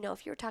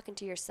if you're talking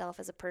to yourself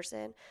as a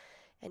person,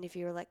 and if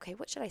you were like, okay,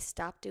 what should I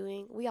stop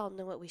doing? We all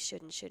know what we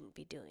should and shouldn't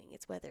be doing.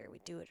 It's whether we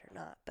do it or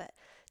not. But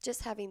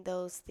just having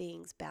those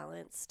things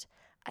balanced,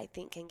 I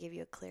think, can give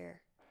you a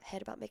clear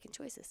head about making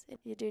choices.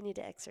 You do need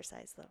to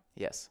exercise, though.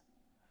 Yes,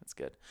 that's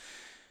good.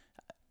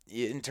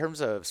 In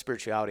terms of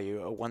spirituality,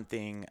 one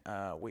thing,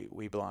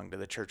 we belong to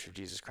the Church of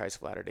Jesus Christ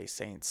of Latter-day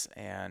Saints,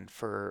 and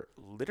for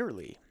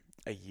literally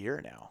a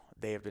year now,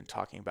 they have been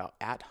talking about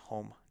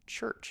at-home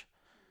church.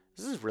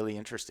 This is really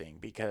interesting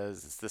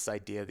because it's this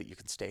idea that you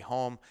can stay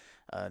home,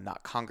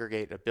 not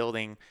congregate at a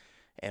building,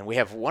 and we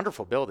have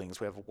wonderful buildings.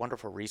 We have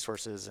wonderful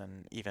resources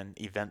and even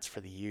events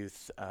for the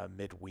youth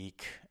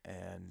midweek,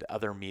 and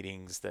other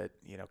meetings that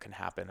can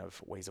happen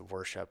of ways of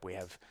worship. We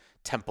have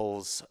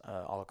temples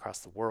all across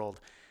the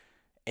world.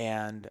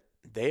 And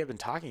they have been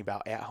talking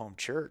about at-home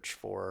church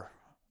for,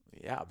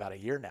 yeah, about a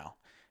year now.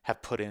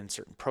 Have put in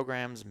certain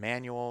programs,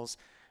 manuals,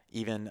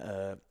 even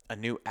a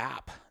new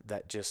app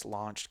that just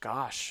launched,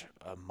 gosh,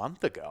 a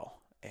month ago.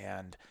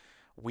 And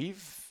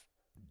we've,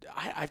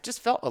 I've just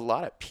felt a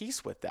lot at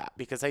peace with that,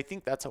 because I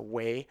think that's a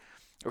way,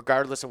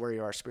 regardless of where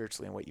you are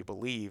spiritually and what you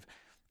believe,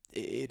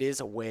 it is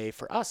a way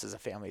for us as a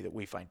family that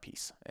we find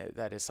peace.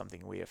 That is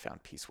something we have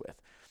found peace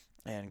with,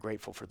 and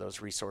grateful for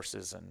those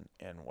resources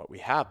and what we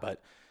have.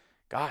 But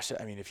gosh,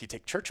 I mean, if you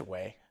take church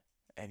away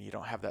and you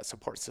don't have that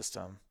support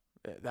system,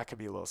 that could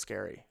be a little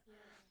scary.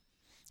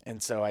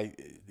 And so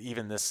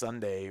even this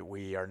Sunday,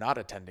 we are not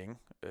attending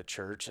a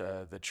church.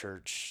 The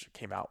church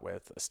came out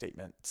with a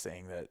statement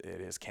saying that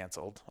it is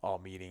canceled, all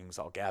meetings,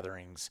 all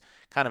gatherings,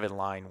 kind of in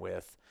line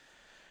with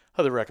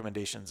other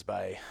recommendations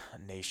by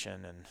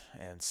nation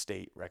and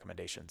state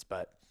recommendations.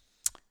 But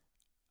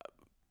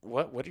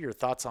what are your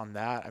thoughts on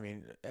that? I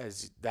mean,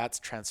 as that's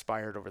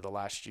transpired over the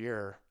last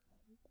year,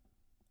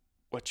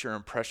 what's your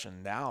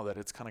impression now that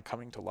it's kind of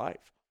coming to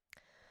life?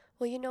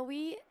 Well,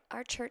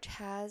 our church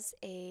has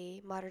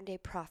a modern day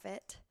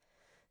prophet,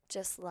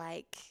 just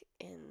like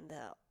in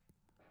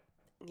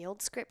the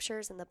old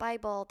scriptures in the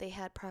Bible, they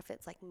had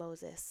prophets like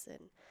Moses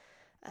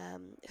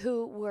and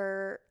who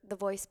were the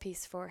voice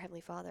piece for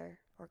Heavenly Father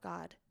or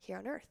God here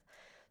on earth.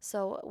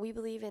 So we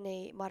believe in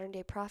a modern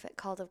day prophet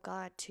called of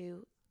God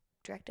to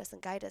direct us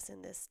and guide us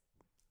in this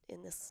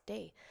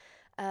day.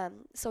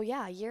 So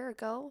yeah, a year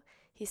ago,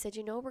 he said,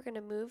 we're going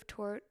to move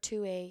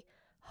to a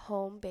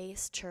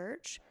home-based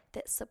church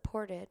that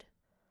supported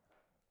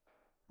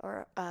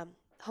or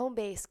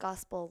home-based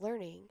gospel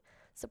learning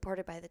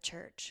supported by the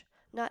church,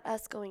 not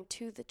us going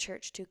to the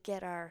church to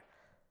get our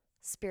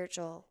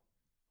spiritual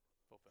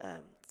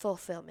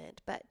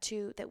fulfillment, but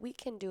that we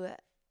can do it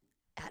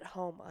at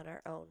home on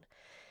our own.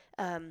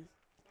 Um,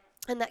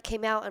 and that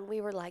came out, and we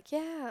were like,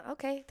 yeah,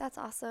 okay, that's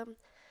awesome.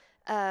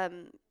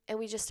 And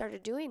we just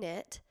started doing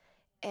it,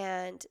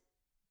 and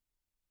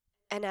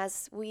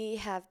as we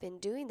have been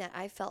doing that,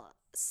 I felt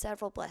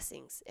several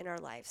blessings in our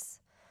lives,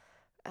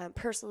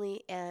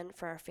 personally and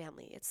for our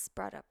family. It's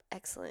brought up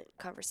excellent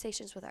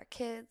conversations with our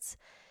kids.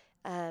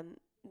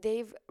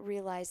 They've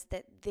realized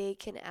that they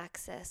can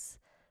access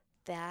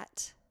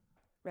that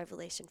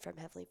revelation from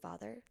Heavenly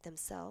Father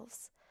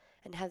themselves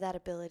and have that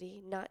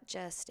ability, not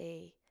just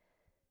a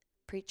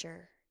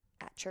preacher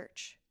at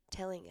church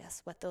telling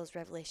us what those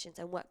revelations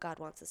and what God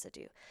wants us to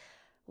do.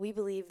 We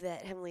believe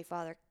that Heavenly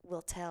Father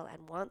will tell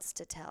and wants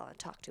to tell and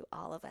talk to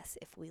all of us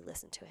if we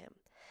listen to Him.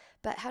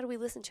 But how do we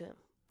listen to Him?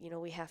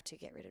 We have to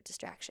get rid of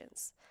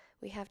distractions.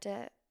 We have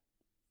to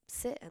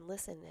sit and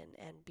listen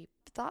and be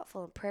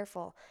thoughtful and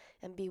prayerful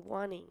and be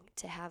wanting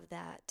to have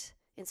that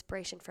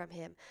inspiration from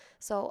Him.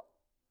 So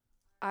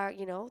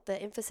the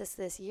emphasis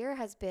this year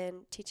has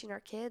been teaching our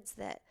kids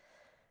that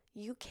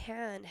you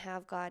can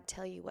have God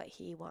tell you what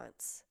He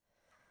wants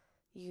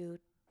you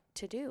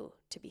to do,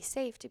 to be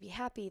safe, to be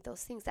happy,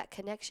 those things, that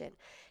connection.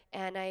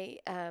 And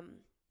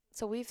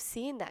so we've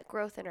seen that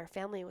growth in our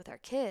family with our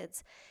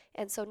kids.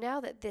 And so now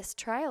that this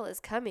trial is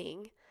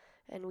coming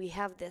and we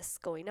have this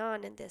going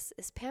on and this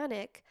is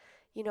panic,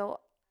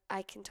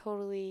 I can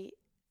totally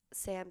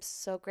say I'm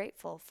so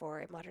grateful for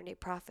a modern day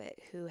prophet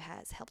who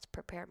has helped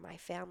prepare my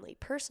family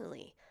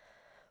personally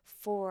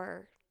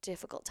for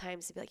difficult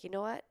times to be like, you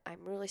know what?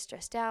 I'm really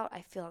stressed out.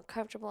 I feel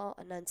uncomfortable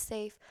and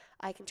unsafe.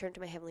 I can turn to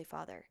my Heavenly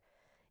Father,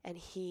 and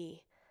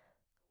He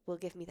will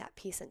give me that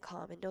peace and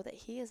calm and know that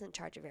He is in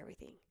charge of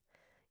everything.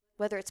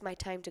 Whether it's my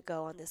time to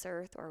go on this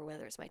earth or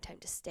whether it's my time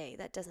to stay,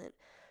 that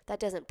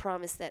doesn't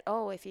promise that,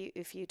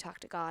 if you talk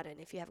to God and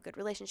if you have a good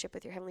relationship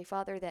with your Heavenly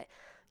Father, that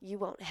you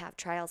won't have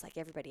trials like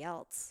everybody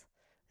else.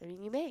 I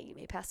mean, you may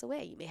pass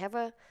away, you may have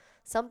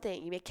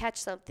you may catch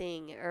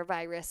something or a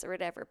virus or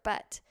whatever,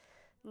 but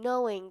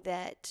knowing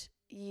that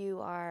you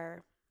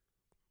are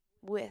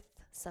with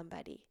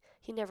somebody,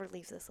 He never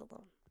leaves us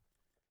alone.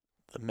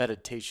 The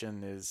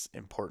meditation is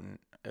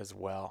important as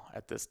well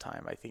at this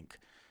time. I think,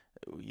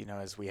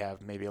 as we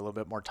have maybe a little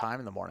bit more time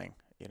in the morning,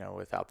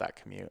 without that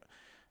commute,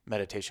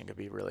 meditation could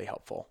be really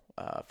helpful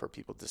for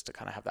people just to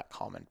kind of have that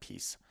calm and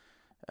peace,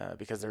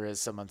 because there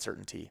is some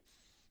uncertainty.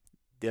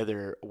 The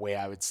other way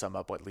I would sum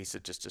up what Lisa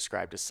just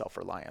described is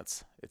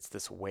self-reliance. It's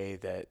this way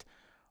that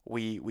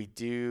we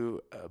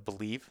do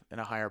believe in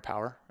a higher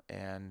power,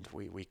 and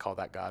we call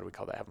that God, we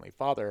call that Heavenly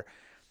Father,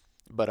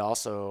 but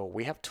also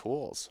we have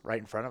tools right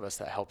in front of us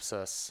that helps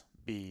us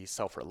be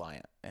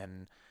self-reliant.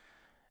 And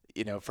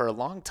for a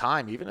long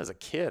time, even as a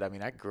kid, I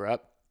mean, I grew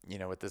up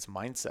with this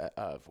mindset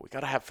of we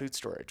got to have food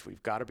storage,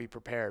 we've got to be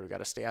prepared, we got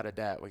to stay out of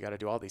debt, we got to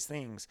do all these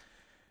things.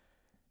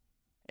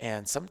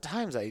 And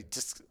sometimes I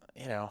just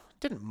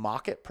didn't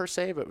mock it per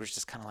se, but it was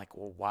just kind of like,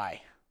 well,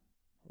 why?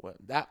 Well,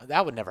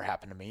 that would never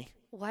happen to me.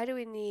 Why do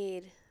we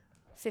need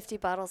 50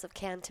 bottles of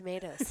canned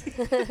tomatoes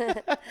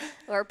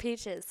or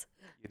peaches?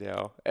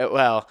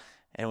 Well,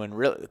 and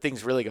when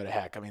things really go to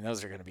heck, I mean,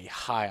 those are going to be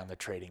high on the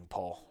trading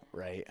pole,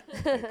 right?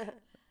 Like,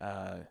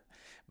 uh,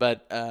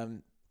 but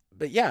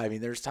yeah, I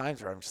mean, there's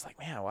times where I'm just like,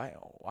 man,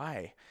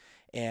 why?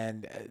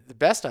 And the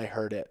best I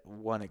heard it,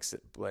 one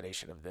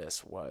explanation of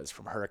this was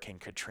from Hurricane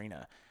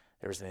Katrina.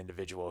 There was an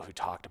individual who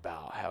talked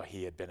about how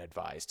he had been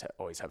advised to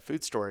always have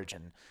food storage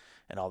and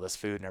all this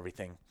food and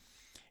everything.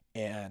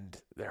 And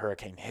the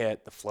hurricane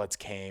hit, the floods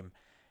came,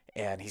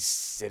 and he's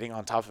sitting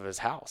on top of his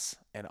house,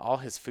 and all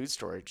his food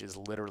storage is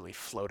literally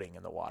floating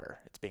in the water.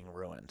 It's being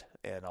ruined,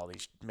 and all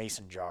these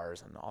mason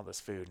jars and all this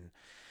food. And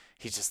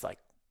he's just like,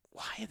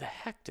 why the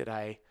heck did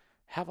I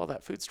have all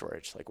that food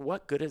storage? Like,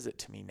 what good is it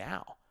to me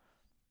now?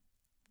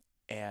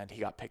 And he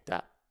got picked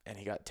up and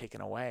he got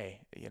taken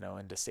away,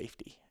 into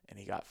safety, and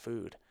he got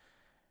food.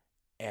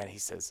 And he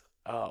says,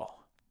 oh,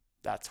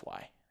 that's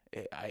why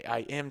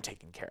I am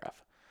taken care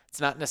of.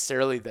 It's not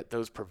necessarily that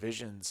those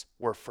provisions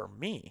were for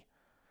me,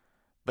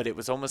 but it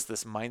was almost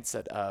this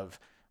mindset of,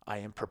 I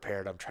am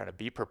prepared, I'm trying to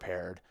be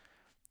prepared,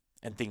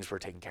 and things were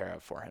taken care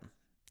of for him.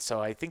 So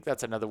I think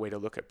that's another way to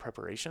look at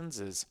preparations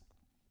is,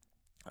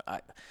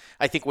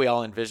 I think we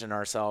all envision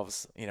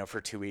ourselves,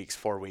 for 2 weeks,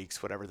 4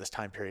 weeks, whatever this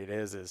time period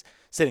is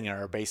sitting in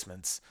our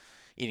basements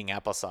eating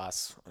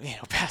applesauce,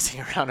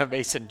 passing around a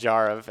mason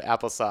jar of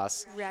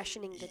applesauce.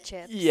 Rationing the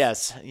chips.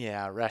 Yes,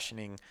 yeah,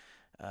 rationing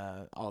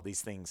all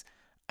these things.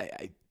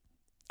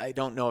 I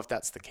don't know if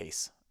that's the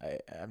case.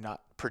 I'm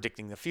not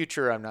predicting the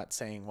future. I'm not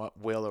saying what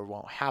will or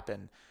won't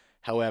happen.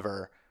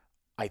 However,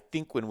 I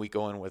think when we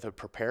go in with a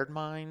prepared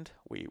mind,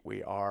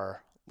 we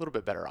are a little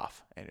bit better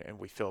off, and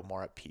we feel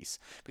more at peace,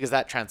 because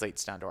that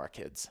translates down to our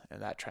kids,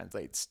 and that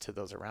translates to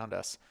those around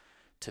us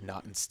to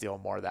not instill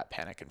more of that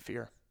panic and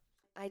fear.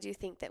 I do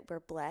think that we're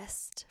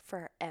blessed for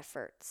our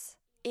efforts.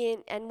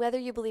 And whether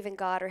you believe in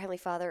God or Heavenly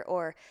Father,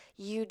 or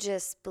you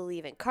just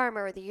believe in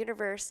karma or the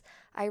universe,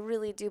 I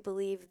really do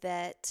believe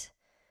that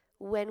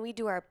when we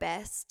do our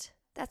best,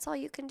 that's all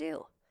you can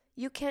do.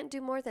 You can't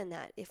do more than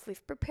that. If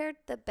we've prepared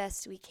the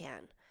best we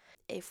can,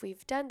 if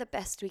we've done the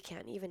best we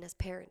can, even as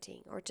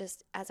parenting or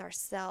just as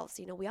ourselves,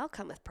 we all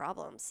come with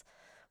problems.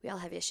 We all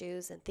have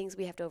issues and things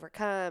we have to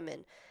overcome.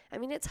 And I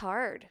mean, it's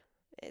hard.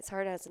 It's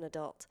hard as an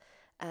adult.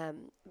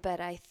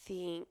 But I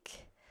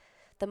think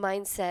the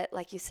mindset,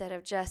 like you said,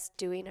 of just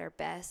doing our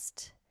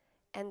best.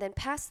 And then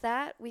past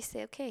that, we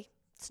say, okay,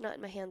 it's not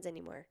in my hands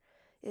anymore.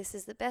 This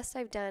is the best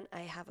I've done.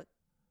 I have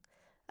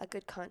a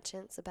good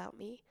conscience about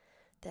me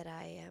that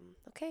I am,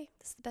 okay,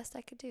 this is the best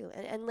I could do.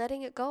 And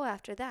letting it go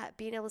after that,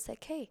 being able to say,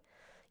 okay,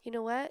 you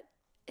know what,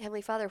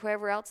 Heavenly Father,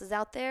 whoever else is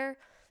out there,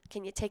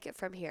 can you take it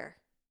from here?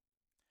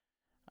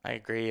 I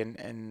agree.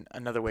 And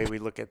another way we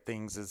look at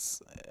things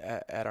is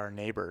at our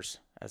neighbors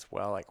as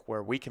well, like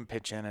where we can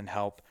pitch in and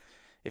help.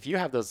 If you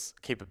have those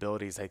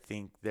capabilities, I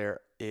think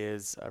there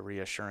is a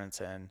reassurance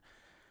and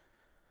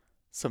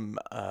some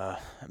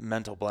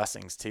mental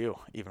blessings too,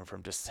 even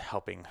from just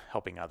helping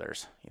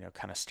others,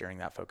 kind of steering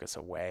that focus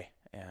away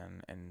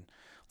and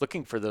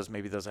looking for those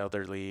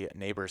elderly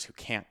neighbors who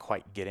can't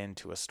quite get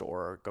into a store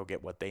or go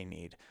get what they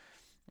need.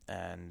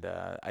 And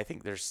I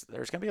think there's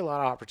going to be a lot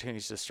of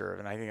opportunities to serve,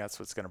 and I think that's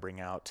what's going to bring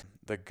out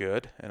the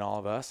good in all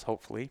of us,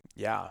 hopefully.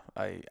 Yeah,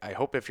 I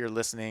hope if you're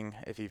listening,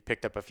 if you've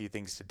picked up a few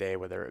things today,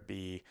 whether it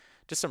be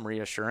just some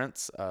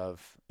reassurance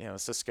of,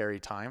 it's a scary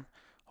time.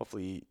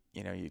 Hopefully,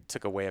 you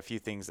took away a few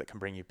things that can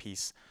bring you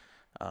peace,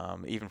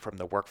 even from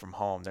the work from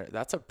home.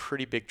 That's a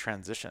pretty big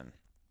transition.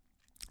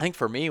 I think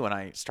for me, when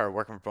I started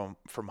working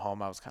from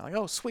home, I was kind of like,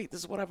 oh, sweet,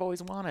 this is what I've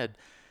always wanted.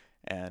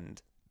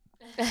 And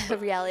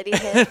Reality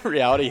hit.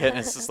 reality hit, and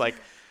it's just like,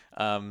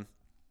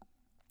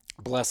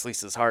 bless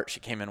Lisa's heart.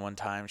 She came in one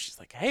time. She's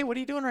like, hey, what are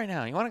you doing right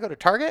now? You want to go to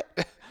Target?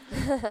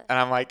 And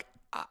I'm like,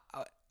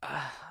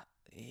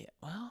 yeah,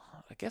 well,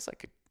 I guess I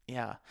could.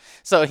 Yeah.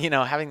 So,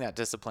 having that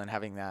discipline,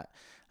 having that,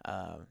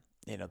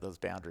 those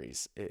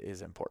boundaries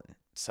is important.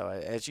 So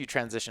as you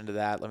transition to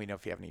that, let me know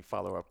if you have any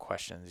follow-up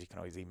questions. You can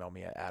always email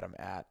me at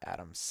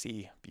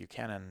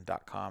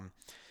adam@adamcbuchanan.com,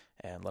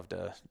 and love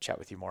to chat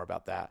with you more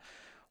about that.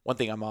 One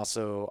thing I'm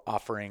also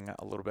offering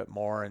a little bit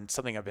more, and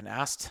something I've been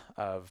asked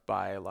of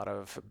by a lot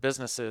of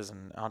businesses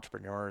and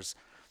entrepreneurs,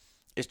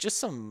 is just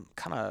some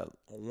kind of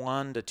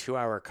 1 to 2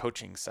 hour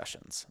coaching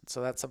sessions.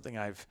 So that's something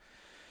I've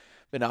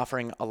been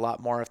offering a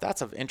lot more. If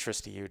that's of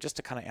interest to you, just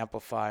to kind of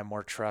amplify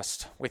more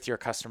trust with your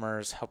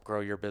customers, help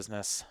grow your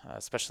business,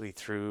 especially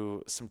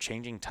through some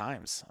changing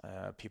times.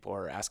 People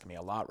are asking me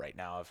a lot right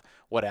now of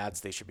what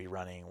ads they should be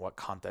running, what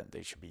content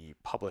they should be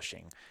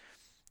publishing.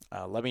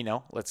 Let me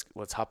know. Let's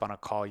hop on a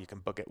call. You can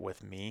book it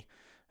with me.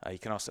 You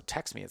can also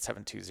text me at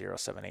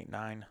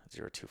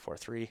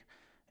 720-789-0243,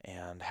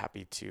 and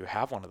happy to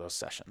have one of those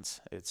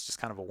sessions. It's just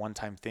kind of a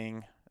one-time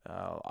thing.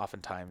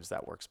 Oftentimes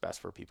that works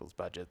best for people's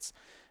budgets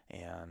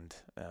and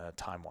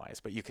time-wise.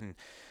 But we can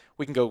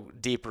go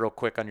deep real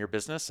quick on your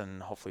business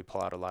and hopefully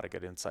pull out a lot of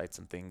good insights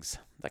and things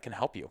that can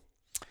help you.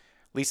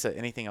 Lisa,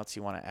 anything else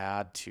you want to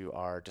add to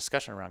our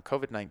discussion around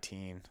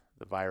COVID-19,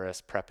 the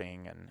virus,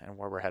 prepping, and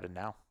where we're headed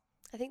now?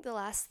 I think the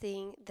last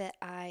thing that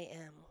I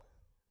am,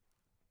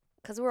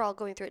 because we're all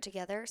going through it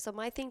together, so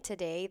my thing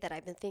today that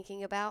I've been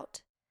thinking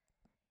about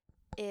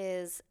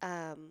is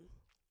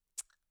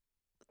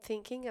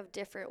thinking of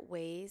different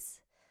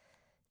ways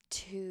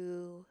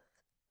to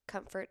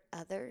comfort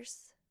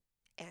others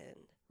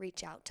and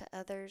reach out to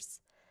others,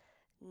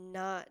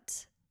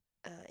 not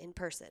in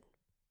person.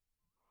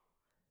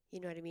 You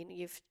know what I mean?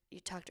 You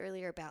talked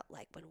earlier about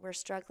like when we're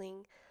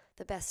struggling,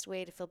 the best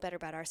way to feel better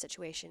about our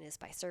situation is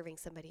by serving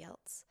somebody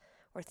else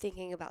or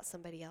thinking about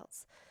somebody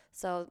else.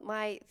 So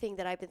my thing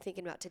that I've been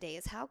thinking about today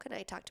is how can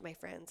I talk to my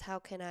friends? How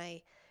can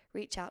I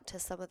reach out to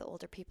some of the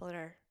older people in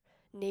our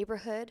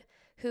neighborhood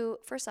who,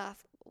 first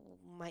off,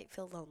 might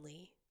feel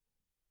lonely.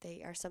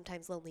 They are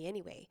sometimes lonely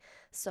anyway.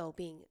 So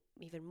being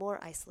even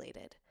more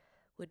isolated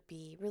would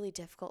be really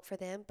difficult for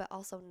them, but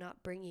also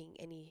not bringing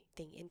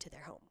anything into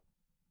their home,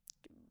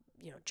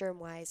 germ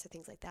wise or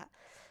things like that,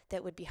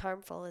 that would be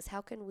harmful. Is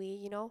how can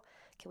we,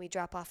 can we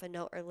drop off a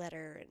note or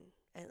letter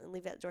and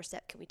leave it at the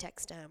doorstep? Can we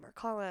text them or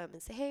call them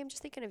and say, hey, I'm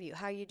just thinking of you.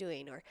 How are you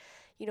doing? Or,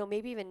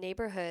 maybe even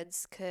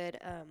neighborhoods could,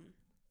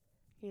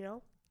 you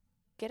know,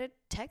 get a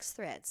text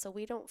thread so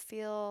we don't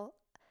feel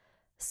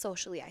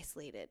socially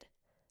isolated,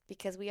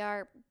 because we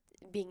are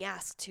being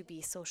asked to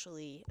be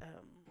socially,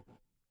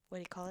 what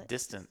do you call it?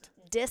 Distant.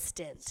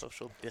 Distant.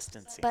 Social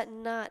distancing. But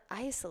not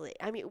isolate.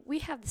 I mean, we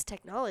have this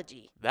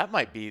technology. That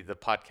might be the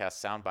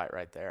podcast soundbite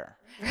right there.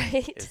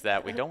 Right. Is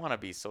that we don't want to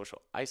be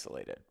social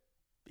isolated,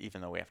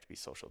 even though we have to be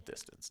social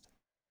distanced.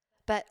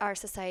 But our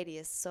society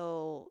is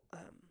so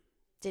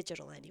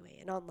digital anyway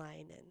and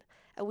online, and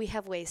we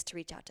have ways to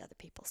reach out to other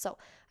people. So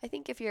I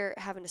think if you're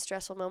having a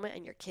stressful moment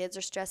and your kids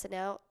are stressing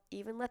out,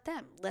 even let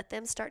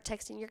them start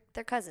texting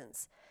their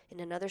cousins in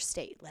another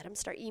state. Let them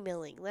start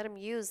emailing. Let them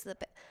use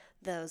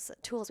those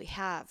tools we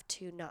have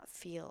to not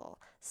feel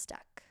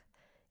stuck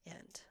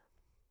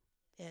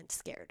and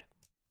scared.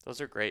 Those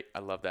are great. I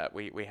love that.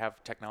 We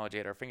have technology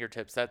at our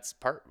fingertips. That's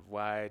part of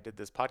why I did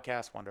this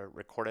podcast, wanted to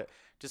record it,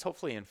 just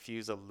hopefully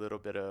infuse a little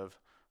bit of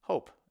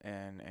hope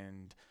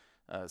and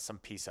some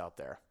peace out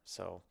there.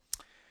 So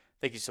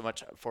thank you so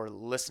much for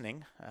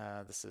listening.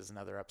 This is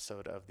another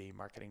episode of the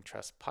Marketing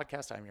Trust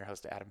Podcast. I'm your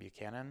host, Adam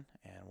Buchanan,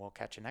 and we'll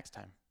catch you next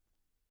time.